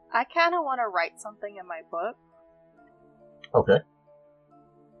 I kind of want to write something in my book. Okay.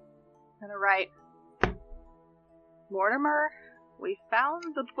 I'm going to write, Mortimer, we found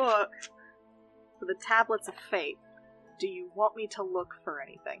the book for the Tablets of Fate. Do you want me to look for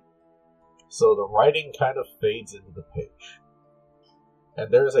anything? So the writing kind of fades into the page.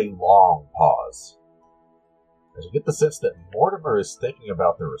 And there's a long pause. As you get the sense that Mortimer is thinking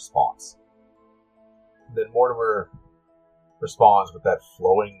about the response. And then Mortimer responds with that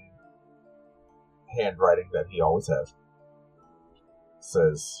flowing handwriting that he always has.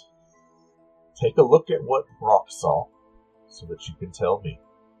 Says, take a look at what Brock saw, so that you can tell me.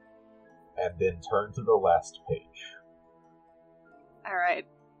 And then turn to the last page. Alright.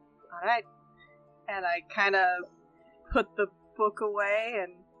 And I kind of put the book away,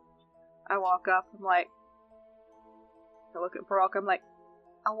 and I walk up, I'm like, I look at Brock, I'm like,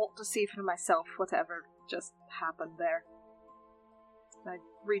 I want to see for myself whatever just happened there. And I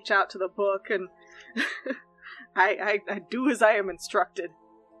reach out to the book, and I do as I am instructed,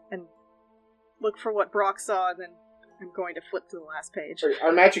 and look for what Brock saw, and then I'm going to flip to the last page.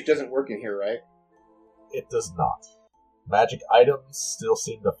 Our magic doesn't work in here, right? It does not. Magic items still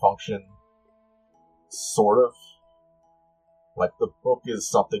seem to function sort of. Like the book is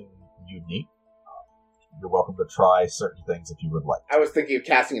something unique. You're welcome to try certain things if you would like. I was thinking of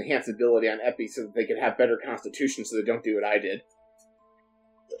casting Enhance Ability on Epi so that they could have better constitution so they don't do what I did.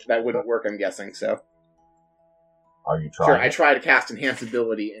 That wouldn't work, I'm guessing, so. Are you trying? Sure, I try to cast Enhance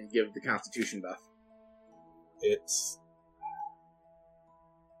Ability and give the constitution buff. It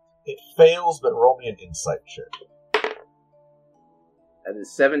fails, but roll me an insight check. That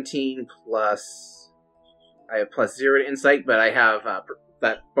is 17 plus... I have plus 0 to insight, but I have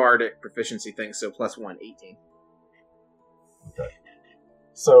that bardic proficiency thing, so plus 1, 18. Okay.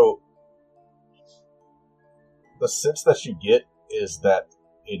 So, the sense that you get is that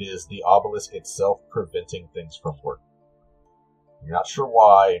it is the obelisk itself preventing things from working. You're not sure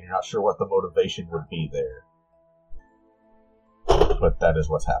why, and you're not sure what the motivation would be there. But that is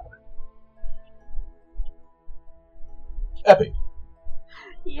what's happening. Epi.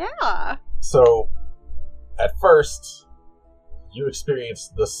 Yeah. So, at first, you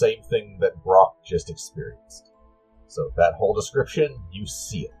experienced the same thing that Brock just experienced. So, that whole description, you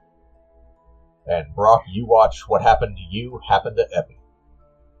see it. And Brock, you watch what happened to you happen to Epi.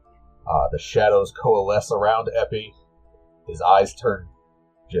 The shadows coalesce around Epi. His eyes turn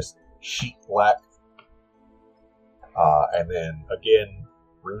just sheet black. And then, again,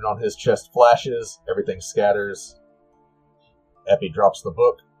 rune on his chest flashes, everything scatters. Epi drops the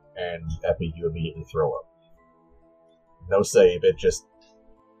book, and Epi, you immediately throw up. No save, it just...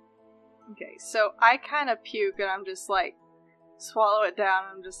 Okay, so I kind of puke, and I'm just like, swallow it down,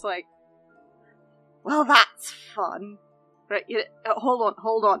 and I'm just like, well, that's fun. Right,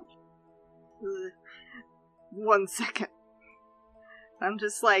 hold on. 1 second. I'm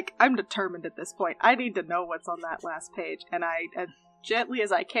just like, I'm determined at this point. I need to know what's on that last page, and I, as gently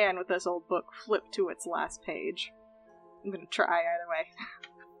as I can with this old book, flip to its last page. I'm gonna try either way.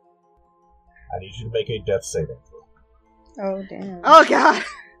 I need you to make a death saving throw. Oh, damn. Oh god!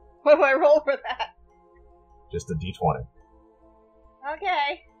 What do I roll for that? Just a d20.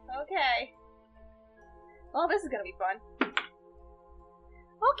 Okay. Well, this is gonna be fun.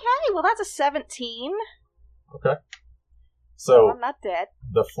 Okay, well that's a 17. Okay. So, I'm not dead.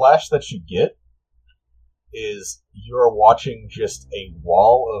 the flash that you get is you're watching just a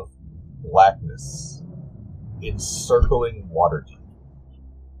wall of blackness encircling Waterdeep.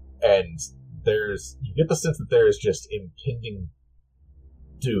 And you get the sense that there is just impending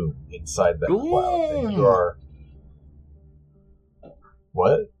doom inside that cloud. And you are...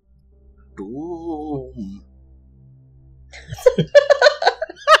 What? Doom.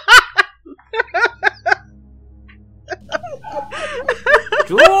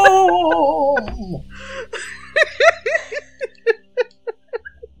 Doom.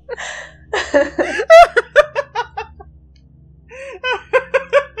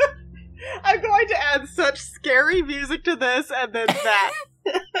 I'm going to add such scary music to this, and then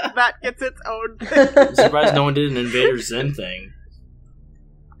that gets its own thing. I'm surprised no one did an Invader Zen thing.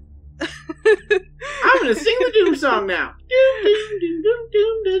 I'm gonna sing the Doom song now. Doom, doom, doom, doom,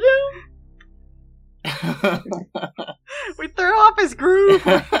 doom, doom, doom. We threw off his groove.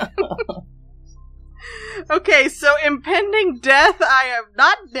 Okay, so impending death, I am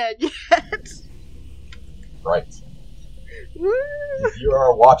not dead yet. Right. Woo! You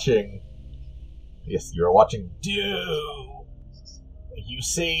are watching... Yes, you are watching Doom. You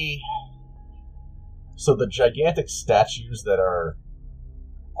see... So the gigantic statues that are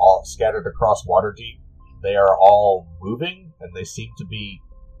all scattered across Waterdeep, they are all moving, and they seem to be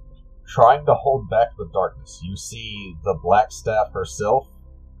trying to hold back the darkness. You see the Black Staff herself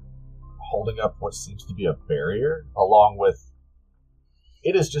holding up what seems to be a barrier, along with...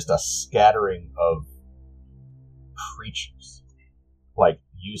 It is just a scattering of creatures. Like,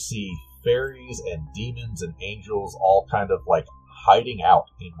 you see fairies and demons and angels all kind of, like, hiding out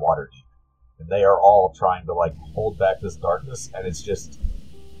in Waterdeep. And they are all trying to, like, hold back this darkness, and it's just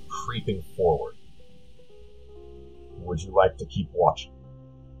creeping forward. Would you like to keep watching?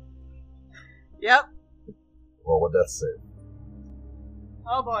 Yep. Roll a death save.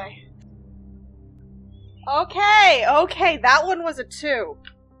 Oh boy. Okay, that one was a 2.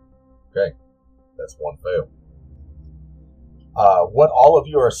 Okay, that's one fail. What all of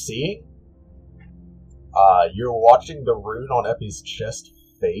you are seeing, you're watching the rune on Epi's chest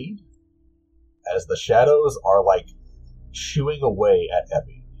fade as the shadows are, like, chewing away at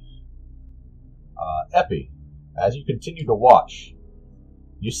Epi. Epi, as you continue to watch,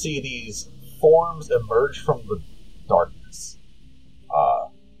 you see these forms emerge from the darkness.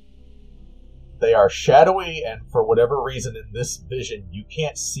 They are shadowy, and for whatever reason in this vision, you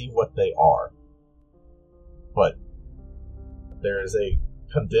can't see what they are. But there is a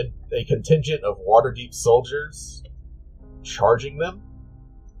contingent of Waterdeep soldiers charging them,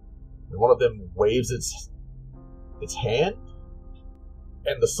 and one of them waves its hand,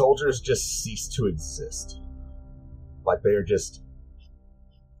 and the soldiers just cease to exist. Like, they are just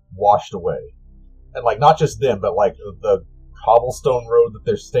washed away. And, like, not just them, but, like, the cobblestone road that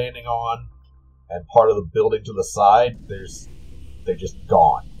they're standing on, and part of the building to the side, they're just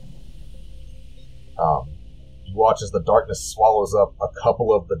gone. You watch as the darkness swallows up a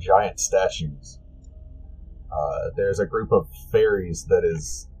couple of the giant statues. There's a group of fairies that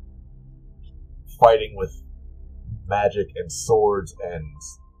is fighting with magic and swords and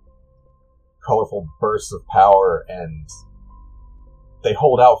colorful bursts of power, and they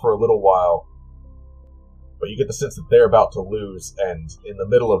hold out for a little while, But you get the sense that they're about to lose, and in the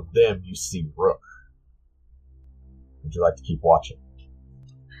middle of them, you see Rook. Would you like to keep watching?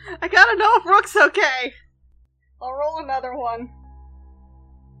 I gotta know if Rook's okay. I'll roll another one.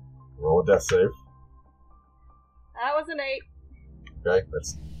 Roll a death save. That was an 8. Okay,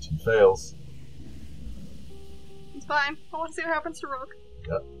 that's 2 fails. It's fine. I want to see what happens to Rook.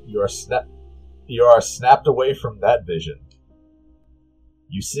 Yep. You are snapped away from that vision.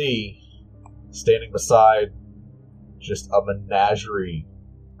 You see, standing beside just a menagerie,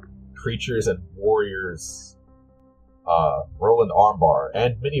 creatures and warriors, Roland Armbar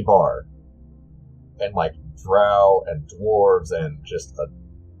and Minibar, and like drow and dwarves and just a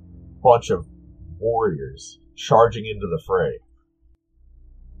bunch of warriors charging into the fray.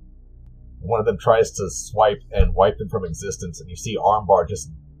 One of them tries to swipe and wipe them from existence, and you see Armbar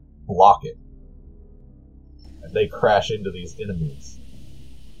just block it. And they crash into these enemies.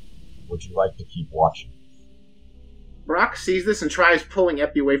 Would you like to keep watching? Brock sees this and tries pulling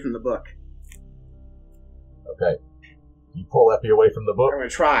Epi away from the book. Okay. You pull Epi away from the book? I'm going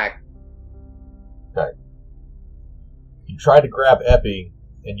to try. Okay. You try to grab Epi,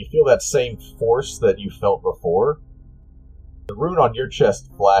 and you feel that same force that you felt before. The rune on your chest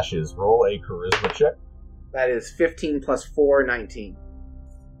flashes. Roll a charisma check. That is 15 plus 4, 19.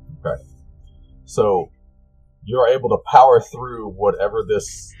 Okay. So, you're able to power through whatever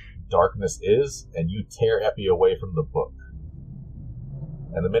this darkness is, and you tear Epi away from the book.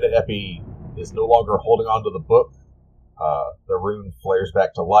 And the minute Epi is no longer holding on to the book, the rune flares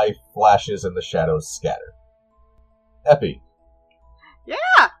back to life, flashes, and the shadows scatter. Epi.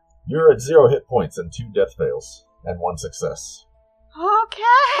 Yeah! You're at 0 hit points and 2 death fails, and 1 success.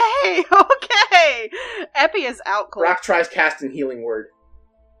 Okay! Okay! Epi is out cold. Brock tries casting Healing Word.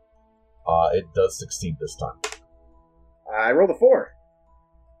 It does succeed this time. I rolled a 4.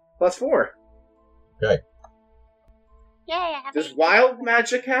 Plus 4. Okay. Yeah. Does wild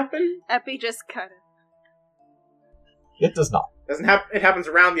magic happen? Epi just kind of... It does not. It happens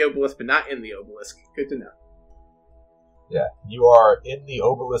around the obelisk, but not in the obelisk. Good to know. Yeah, you are in the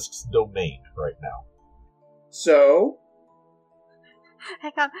obelisk's domain right now. So...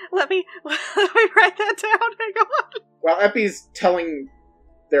 Hang on, let me write that down, hang on. While Epi's telling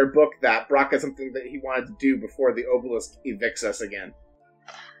their book that, Brock has something that he wanted to do before the obelisk evicts us again.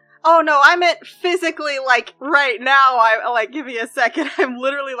 Oh no, I meant physically, like, right now, give me a second, I'm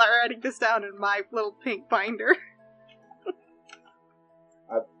literally, writing this down in my little pink binder.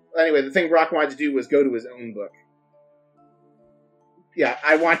 Anyway, the thing Brock wanted to do was go to his own book. Yeah,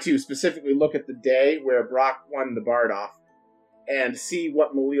 I want to specifically look at the day where Brock won the Bard off, and see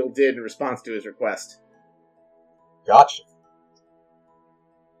what Malil did in response to his request. Gotcha.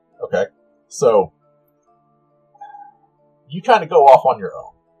 Okay, so you kind of go off on your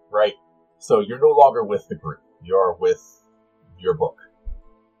own, right? So you're no longer with the group. You're with your book.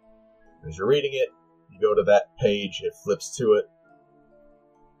 As you're reading it, you go to that page, it flips to it.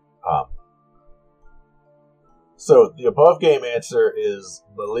 So the above game answer is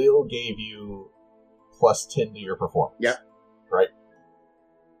Malil gave you plus 10 to your performance. Yep. Right?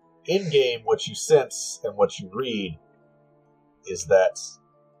 In game, what you sense and what you read is that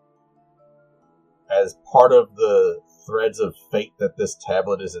as part of the threads of fate that this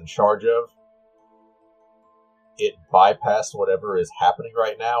tablet is in charge of, it bypassed whatever is happening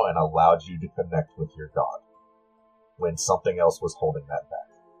right now and allowed you to connect with your god when something else was holding that back.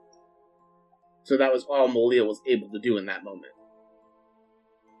 So that was all Malil was able to do in that moment.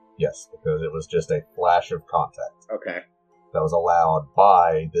 Yes, because it was just a flash of contact. Okay. That was allowed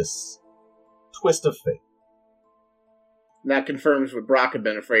by this twist of fate. And that confirms what Brock had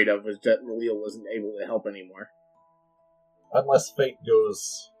been afraid of, was that Malil wasn't able to help anymore. Unless fate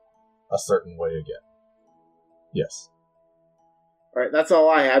goes a certain way again. Yes. Alright, that's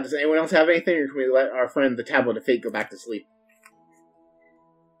all I have. Does anyone else have anything, or can we let our friend the Tablet of Fate go back to sleep?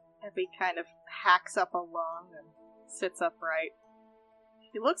 Epi kind of hacks up a lung and sits upright.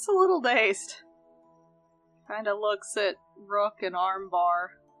 He looks a little dazed. Kind of looks at Rook and Armbar.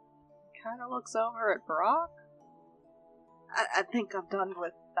 Kind of looks over at Brock. I think I'm done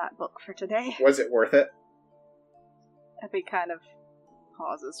with that book for today. Was it worth it? Epi kind of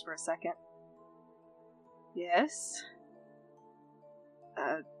pauses for a second. Yes.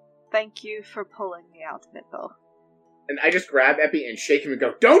 Thank you for pulling me out of it, though. And I just grab Epi and shake him and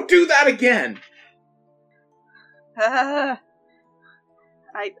go, "Don't do that again!" I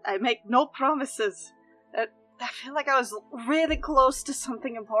make no promises. I feel like I was really close to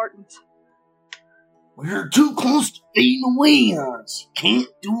something important. We're too close to fading away on us. Can't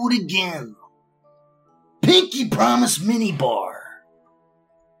do it again. Pinky promised Minibar.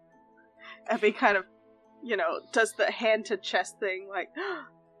 Epi kind of does the hand to chest thing, like,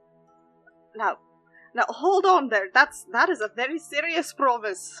 now hold on there. That is a very serious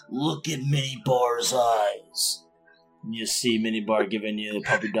promise. Look at Minibar's eyes. You see Minibar giving you the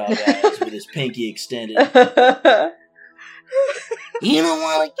puppy dog eyes with his pinky extended. You don't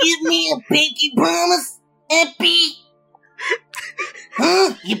want to give me a pinky promise, Epi?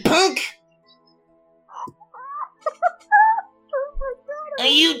 Huh, you punk? Are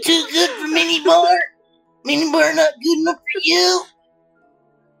you too good for Minibar? Minibar not good enough for you?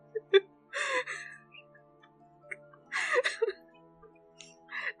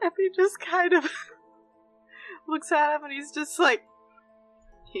 Epi just kind of looks at him and he's just like,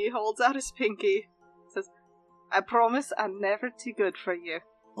 he holds out his pinky, says, I promise I'm never too good for you.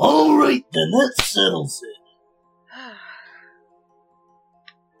 Alright then, that settles it.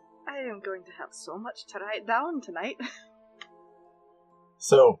 I am going to have so much to write down tonight.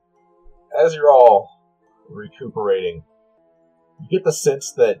 So, as you're all recuperating, you get the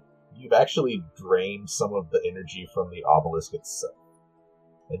sense that you've actually drained some of the energy from the obelisk itself.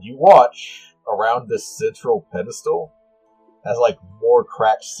 And you watch around this central pedestal as more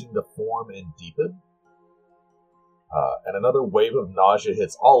cracks seem to form and deepen. And another wave of nausea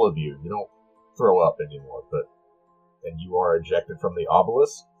hits all of you. You don't throw up anymore, and you are ejected from the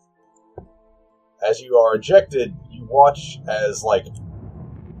obelisk. As you are ejected, you watch as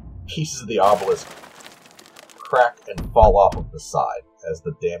pieces of the obelisk crack and fall off of the side as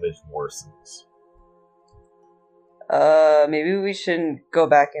the damage worsens. Maybe we shouldn't go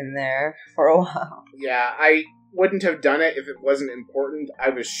back in there for a while. Yeah, I wouldn't have done it if it wasn't important. I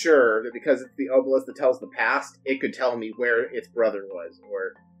was sure that because it's the obelisk that tells the past, it could tell me where its brother was,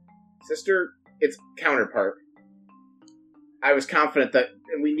 or sister, its counterpart. I was confident that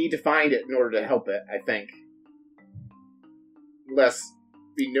we need to find it in order to help it, I think. Unless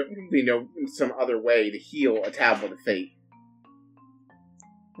we know some other way to heal a tablet of fate.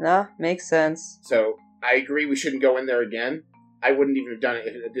 No, makes sense. So, I agree we shouldn't go in there again. I wouldn't even have done it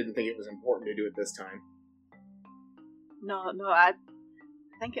if I didn't think it was important to do it this time. No, I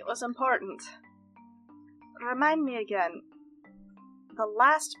think it was important. Remind me again, the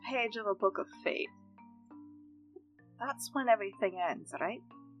last page of a Book of Fate. That's when everything ends, right?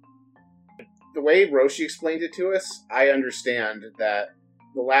 The way Roshi explained it to us, I understand that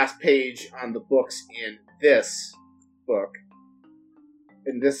the last page on the books in this book,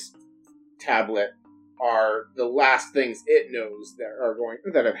 in this tablet, are the last things it knows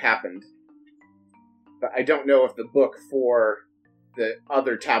that have happened. But I don't know if the book for the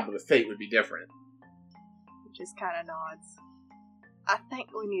other Tablet of Fate would be different. He just kind of nods. I think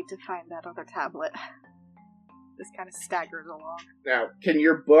we need to find that other tablet. This kind of staggers along. Now, can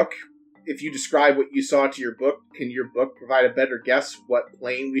your book, if you describe what you saw to your book, can your book provide a better guess what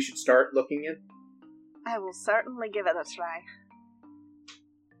plane we should start looking in? I will certainly give it a try.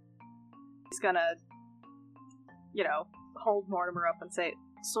 He's gonna, hold Mortimer up and say,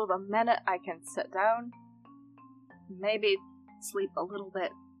 so the minute I can sit down, maybe sleep a little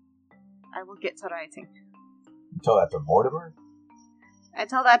bit, I will get to writing. You tell that to Mortimer? I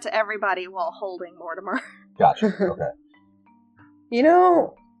tell that to everybody while holding Mortimer. Gotcha, okay.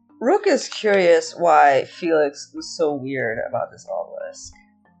 Rook is curious why Felix was so weird about this obelisk.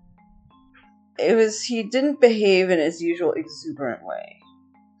 He didn't behave in his usual exuberant way.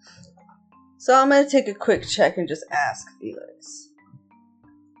 So I'm gonna take a quick check and just ask Felix.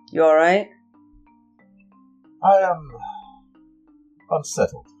 You alright? I am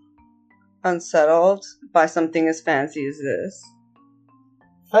unsettled. Unsettled by something as fancy as this?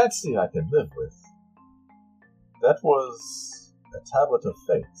 Fancy I can live with. That was a tablet of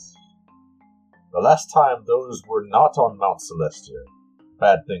fate. The last time those were not on Mount Celestia,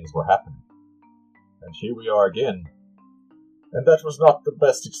 bad things were happening. And here we are again. And that was not the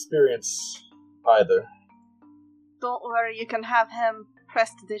best experience either. Don't worry, you can have him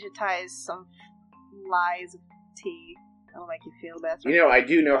prestidigitize some lies of tea. That'll make you feel better. I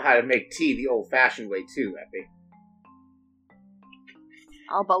do know how to make tea the old-fashioned way too, Epi.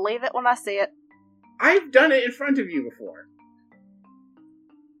 I'll believe it when I see it. I've done it in front of you before.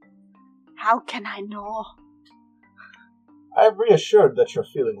 How can I know? I am reassured that you're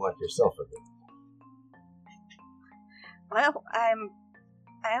feeling like yourself again. Well, I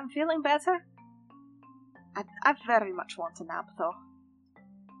am feeling better. I very much want a nap, though.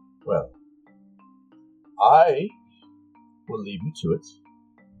 Well, I will leave you to it.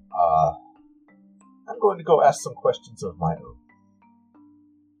 I'm going to go ask some questions of my own.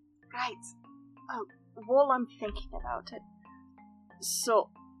 Right. Oh, while I'm thinking about it. So,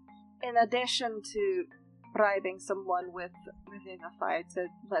 in addition to bribing someone with Revivify to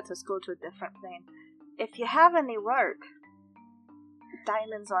let us go to a different plane, If you have any work,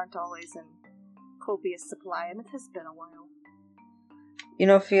 diamonds aren't always in copious supply, and it has been a while. You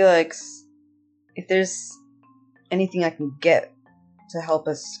know, Felix, if there's anything I can get to help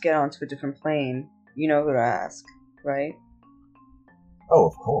us get onto a different plane, you know who to ask, right? Oh,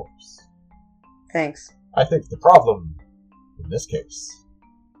 of course. Thanks. I think the problem, in this case,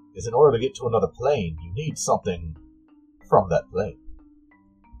 is in order to get to another plane, you need something from that plane.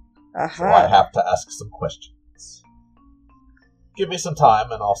 Aha. So I have to ask some questions. Give me some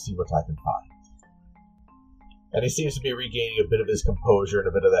time and I'll see what I can find. And he seems to be regaining a bit of his composure and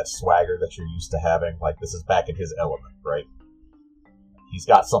a bit of that swagger that you're used to having. Like, this is back in his element, right? He's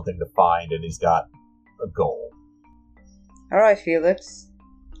got something to find and he's got a goal. Alright, Felix.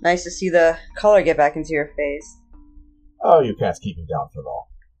 Nice to see the color get back into your face. Oh, you can't keep me down for long.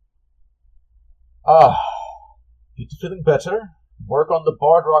 Ah, get you feeling better? Work on the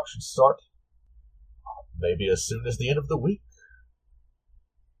Bard Rock should start maybe as soon as the end of the week.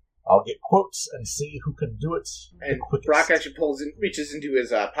 I'll get quotes and see who can do it the And quickest. Brock actually reaches into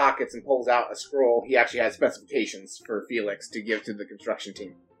his pockets and pulls out a scroll. He actually has specifications for Felix to give to the construction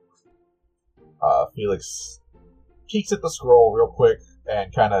team. Felix peeks at the scroll real quick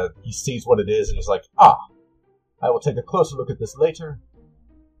and he sees what it is and he's like, I will take a closer look at this later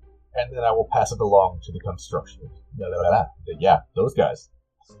and then I will pass it along to the construction. Yeah, those guys.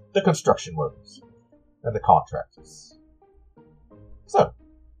 The construction workers. And the contractors. So,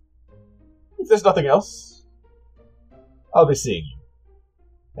 if there's nothing else, I'll be seeing you.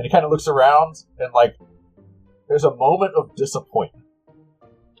 And he kind of looks around and, there's a moment of disappointment.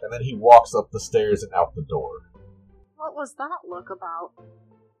 And then he walks up the stairs and out the door. What was that look about?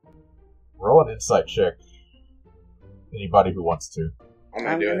 Roll an insight check. Anybody who wants to. I'm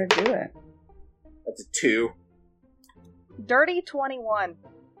I'm gonna do gonna it. do it. That's a 2. Dirty 21.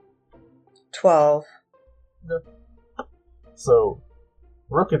 12. So,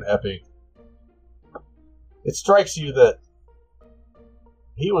 Rook and Epi, it strikes you that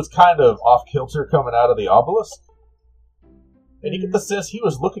he was kind of off-kilter coming out of the obelisk. And you get the sense he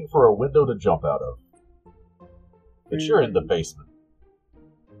was looking for a window to jump out of. But you're in the basement.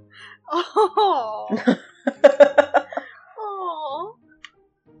 Oh! Oh!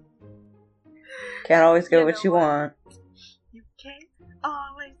 Can't always get You what know you what? want. You can't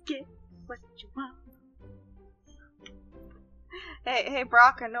always get what you want. Hey,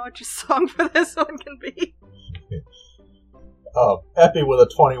 Brock, I know what your song for this one can be. Epi with a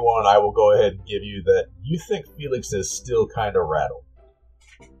 21, I will go ahead and give you that you think Felix is still kind of rattled.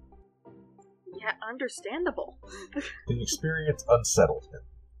 Yeah, understandable. The experience unsettled him.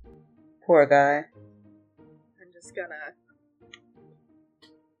 Poor guy.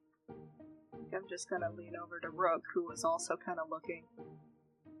 I'm just gonna lean over to Rook, who was also kind of looking.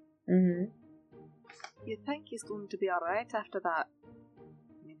 Mm-hmm. You think he's going to be alright after that?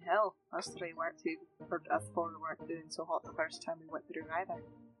 I mean, hell, us four weren't doing so hot the first time we went through either.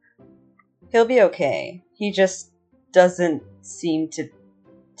 He'll be okay. He just doesn't seem to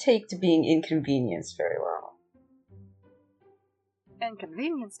take to being inconvenienced very well.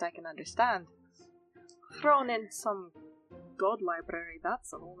 Inconvenienced, I can understand. Thrown in some god library,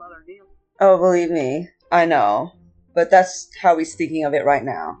 that's a whole other deal. Oh, believe me, I know. But that's how he's thinking of it right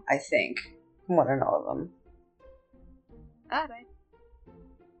now, I think. From what I know of him. Alright.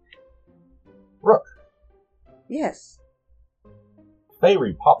 Rook, Yes.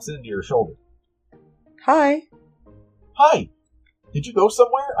 Fairy pops into your shoulder. Hi. Hi! Did you go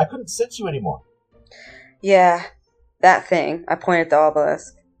somewhere? I couldn't sense you anymore. Yeah, that thing. I pointed at the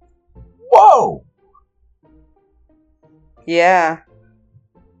obelisk. Whoa! Yeah.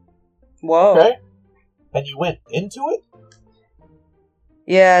 Whoa. Okay. And you went into it?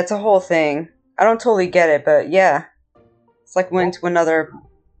 Yeah, it's a whole thing. I don't totally get it, but yeah. It's like went to another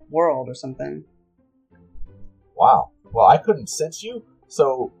world or something. Wow. Well, I couldn't sense you,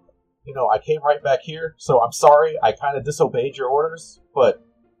 so, I came right back here, so I'm sorry, I kind of disobeyed your orders, but...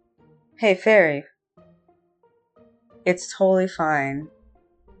 Hey, Fairy. It's totally fine.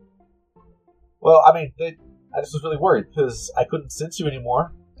 Well, I just was really worried, because I couldn't sense you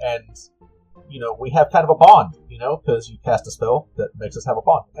anymore, and, we have kind of a bond, because you cast a spell that makes us have a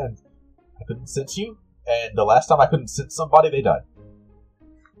bond, and I couldn't sense you, and the last time I couldn't sense somebody, they died.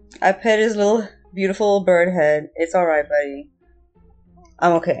 I pet his little beautiful bird head. It's alright, buddy.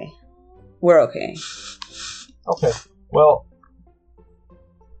 I'm okay. We're okay. Okay, well,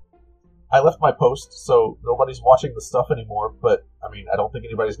 I left my post, so nobody's watching the stuff anymore, but, I don't think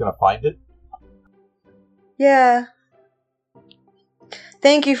anybody's gonna find it. Yeah.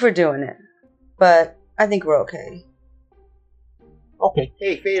 Thank you for doing it. But I think we're okay. Okay.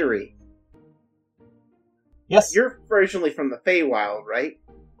 Hey, Fairy. Yes. You're originally from the Feywild, right?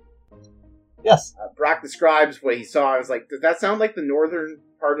 Yes. Brock describes what he saw. I was like, does that sound like the northern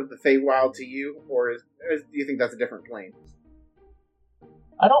part of the Feywild to you? Or do you think that's a different plane?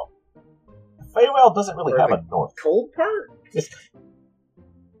 I don't... Feywild doesn't really have a north. Cold part?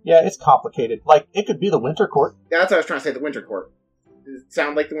 Yeah, it's complicated. Like, it could be the Winter Court. Yeah, that's what I was trying to say, the Winter Court. Does it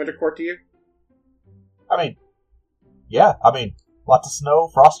sound like the Winter Court to you? I mean, yeah. I mean, lots of snow,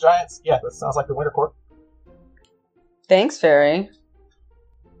 frost giants. Yeah, that sounds like the Winter Court. Thanks, Fairy.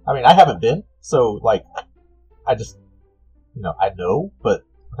 I mean, I haven't been, so, like, I just, I know, but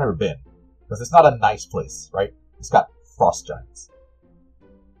I've never been. Because it's not a nice place, right? It's got frost giants.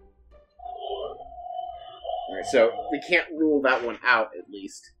 Alright, so we can't rule that one out, at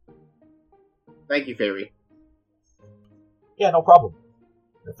least. Thank you, Fairy. Yeah, no problem.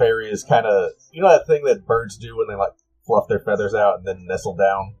 The fairy is kind of, that thing that birds do when they, like, fluff their feathers out and then nestle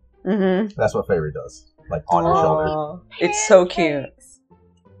down? Mm-hmm. That's what fairy does. Like, on your shoulder. It's so cute.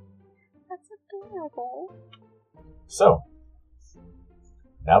 That's adorable. So,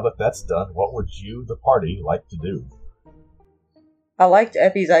 now that that's done, what would you, the party, like to do? I liked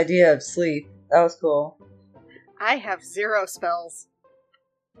Eppie's idea of sleep. That was cool. I have 0 spells.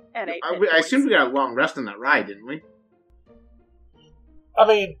 And 8 I assumed we got a long rest on that ride, didn't we? I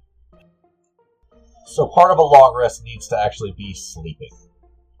mean, so part of a long rest needs to actually be sleeping.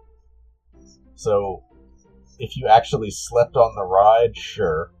 So, if you actually slept on the ride,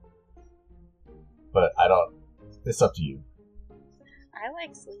 sure. But it's up to you. I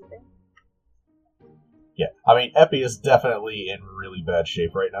like sleeping. Yeah, I mean, Epi is definitely in really bad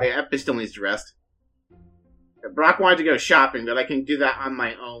shape right now. Yeah, Epi still needs to rest. Brock wanted to go shopping, but I can do that on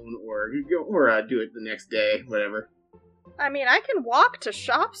my own, or do it the next day, whatever. I mean, I can walk to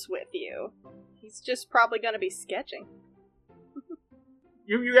shops with you. He's just probably going to be sketching.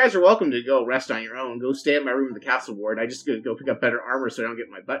 You guys are welcome to go rest on your own. Go stay at my room in the castle ward. I just gotta go pick up better armor so I don't get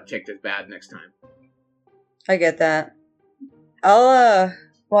my butt kicked as bad next time. I get that.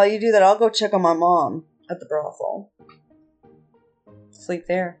 While you do that, I'll go check on my mom at the brothel. Sleep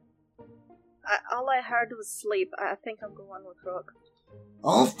there. All I heard was sleep. I think I'm going with Rook.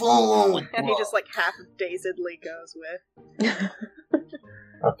 I'll follow with And he just half dazedly goes with.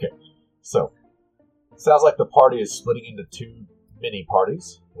 Okay, so, sounds like the party is splitting into 2 mini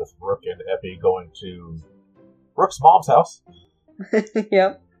parties, with Rook and Epi going to Rook's mom's house,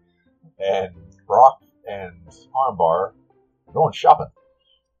 Yep. and Brock and Armbar going shopping,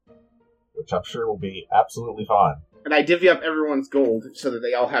 which I'm sure will be absolutely fine. And I divvy up everyone's gold so that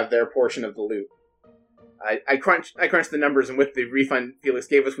they all have their portion of the loot. I crunched the numbers, and with the refund Felix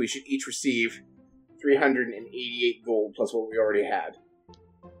gave us, we should each receive 388 gold plus what we already had.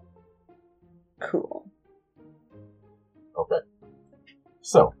 Cool. Okay.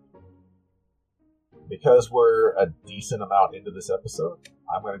 So, because we're a decent amount into this episode,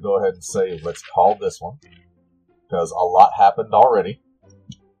 I'm going to go ahead and say let's call this one, because a lot happened already.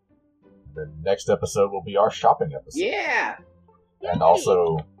 The next episode will be our shopping episode. Yeah! And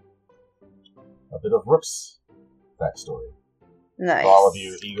also a bit of Rook's backstory. Nice. For all of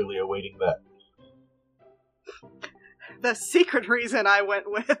you eagerly awaiting that. The secret reason I went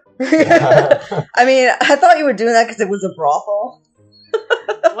with. I mean, I thought you were doing that because it was a brothel.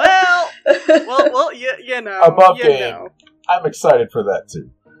 well, you know. Above you game. know. I'm excited for that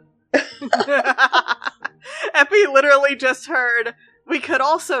too. Epi literally just heard, we could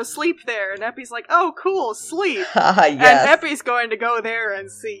also sleep there, and Epi's like, oh, cool, sleep. Yes. And Epi's going to go there and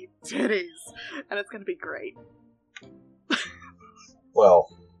see titties, and it's going to be great. Well,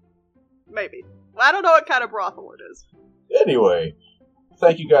 Maybe. I don't know what kind of brothel it is. anyway,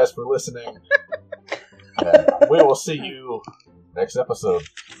 thank you guys for listening. And we will see you next episode.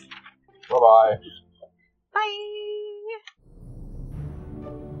 Bye-bye. Bye!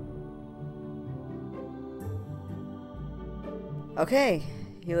 Okay,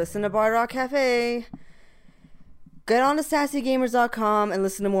 you listen to Bar Rock Cafe. Get on to sassygamers.com and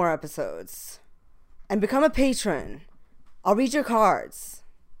listen to more episodes. And become a patron. I'll read your cards.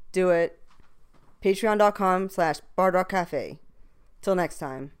 Do it. Patreon.com/Bard Rock Cafe. Till next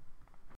time.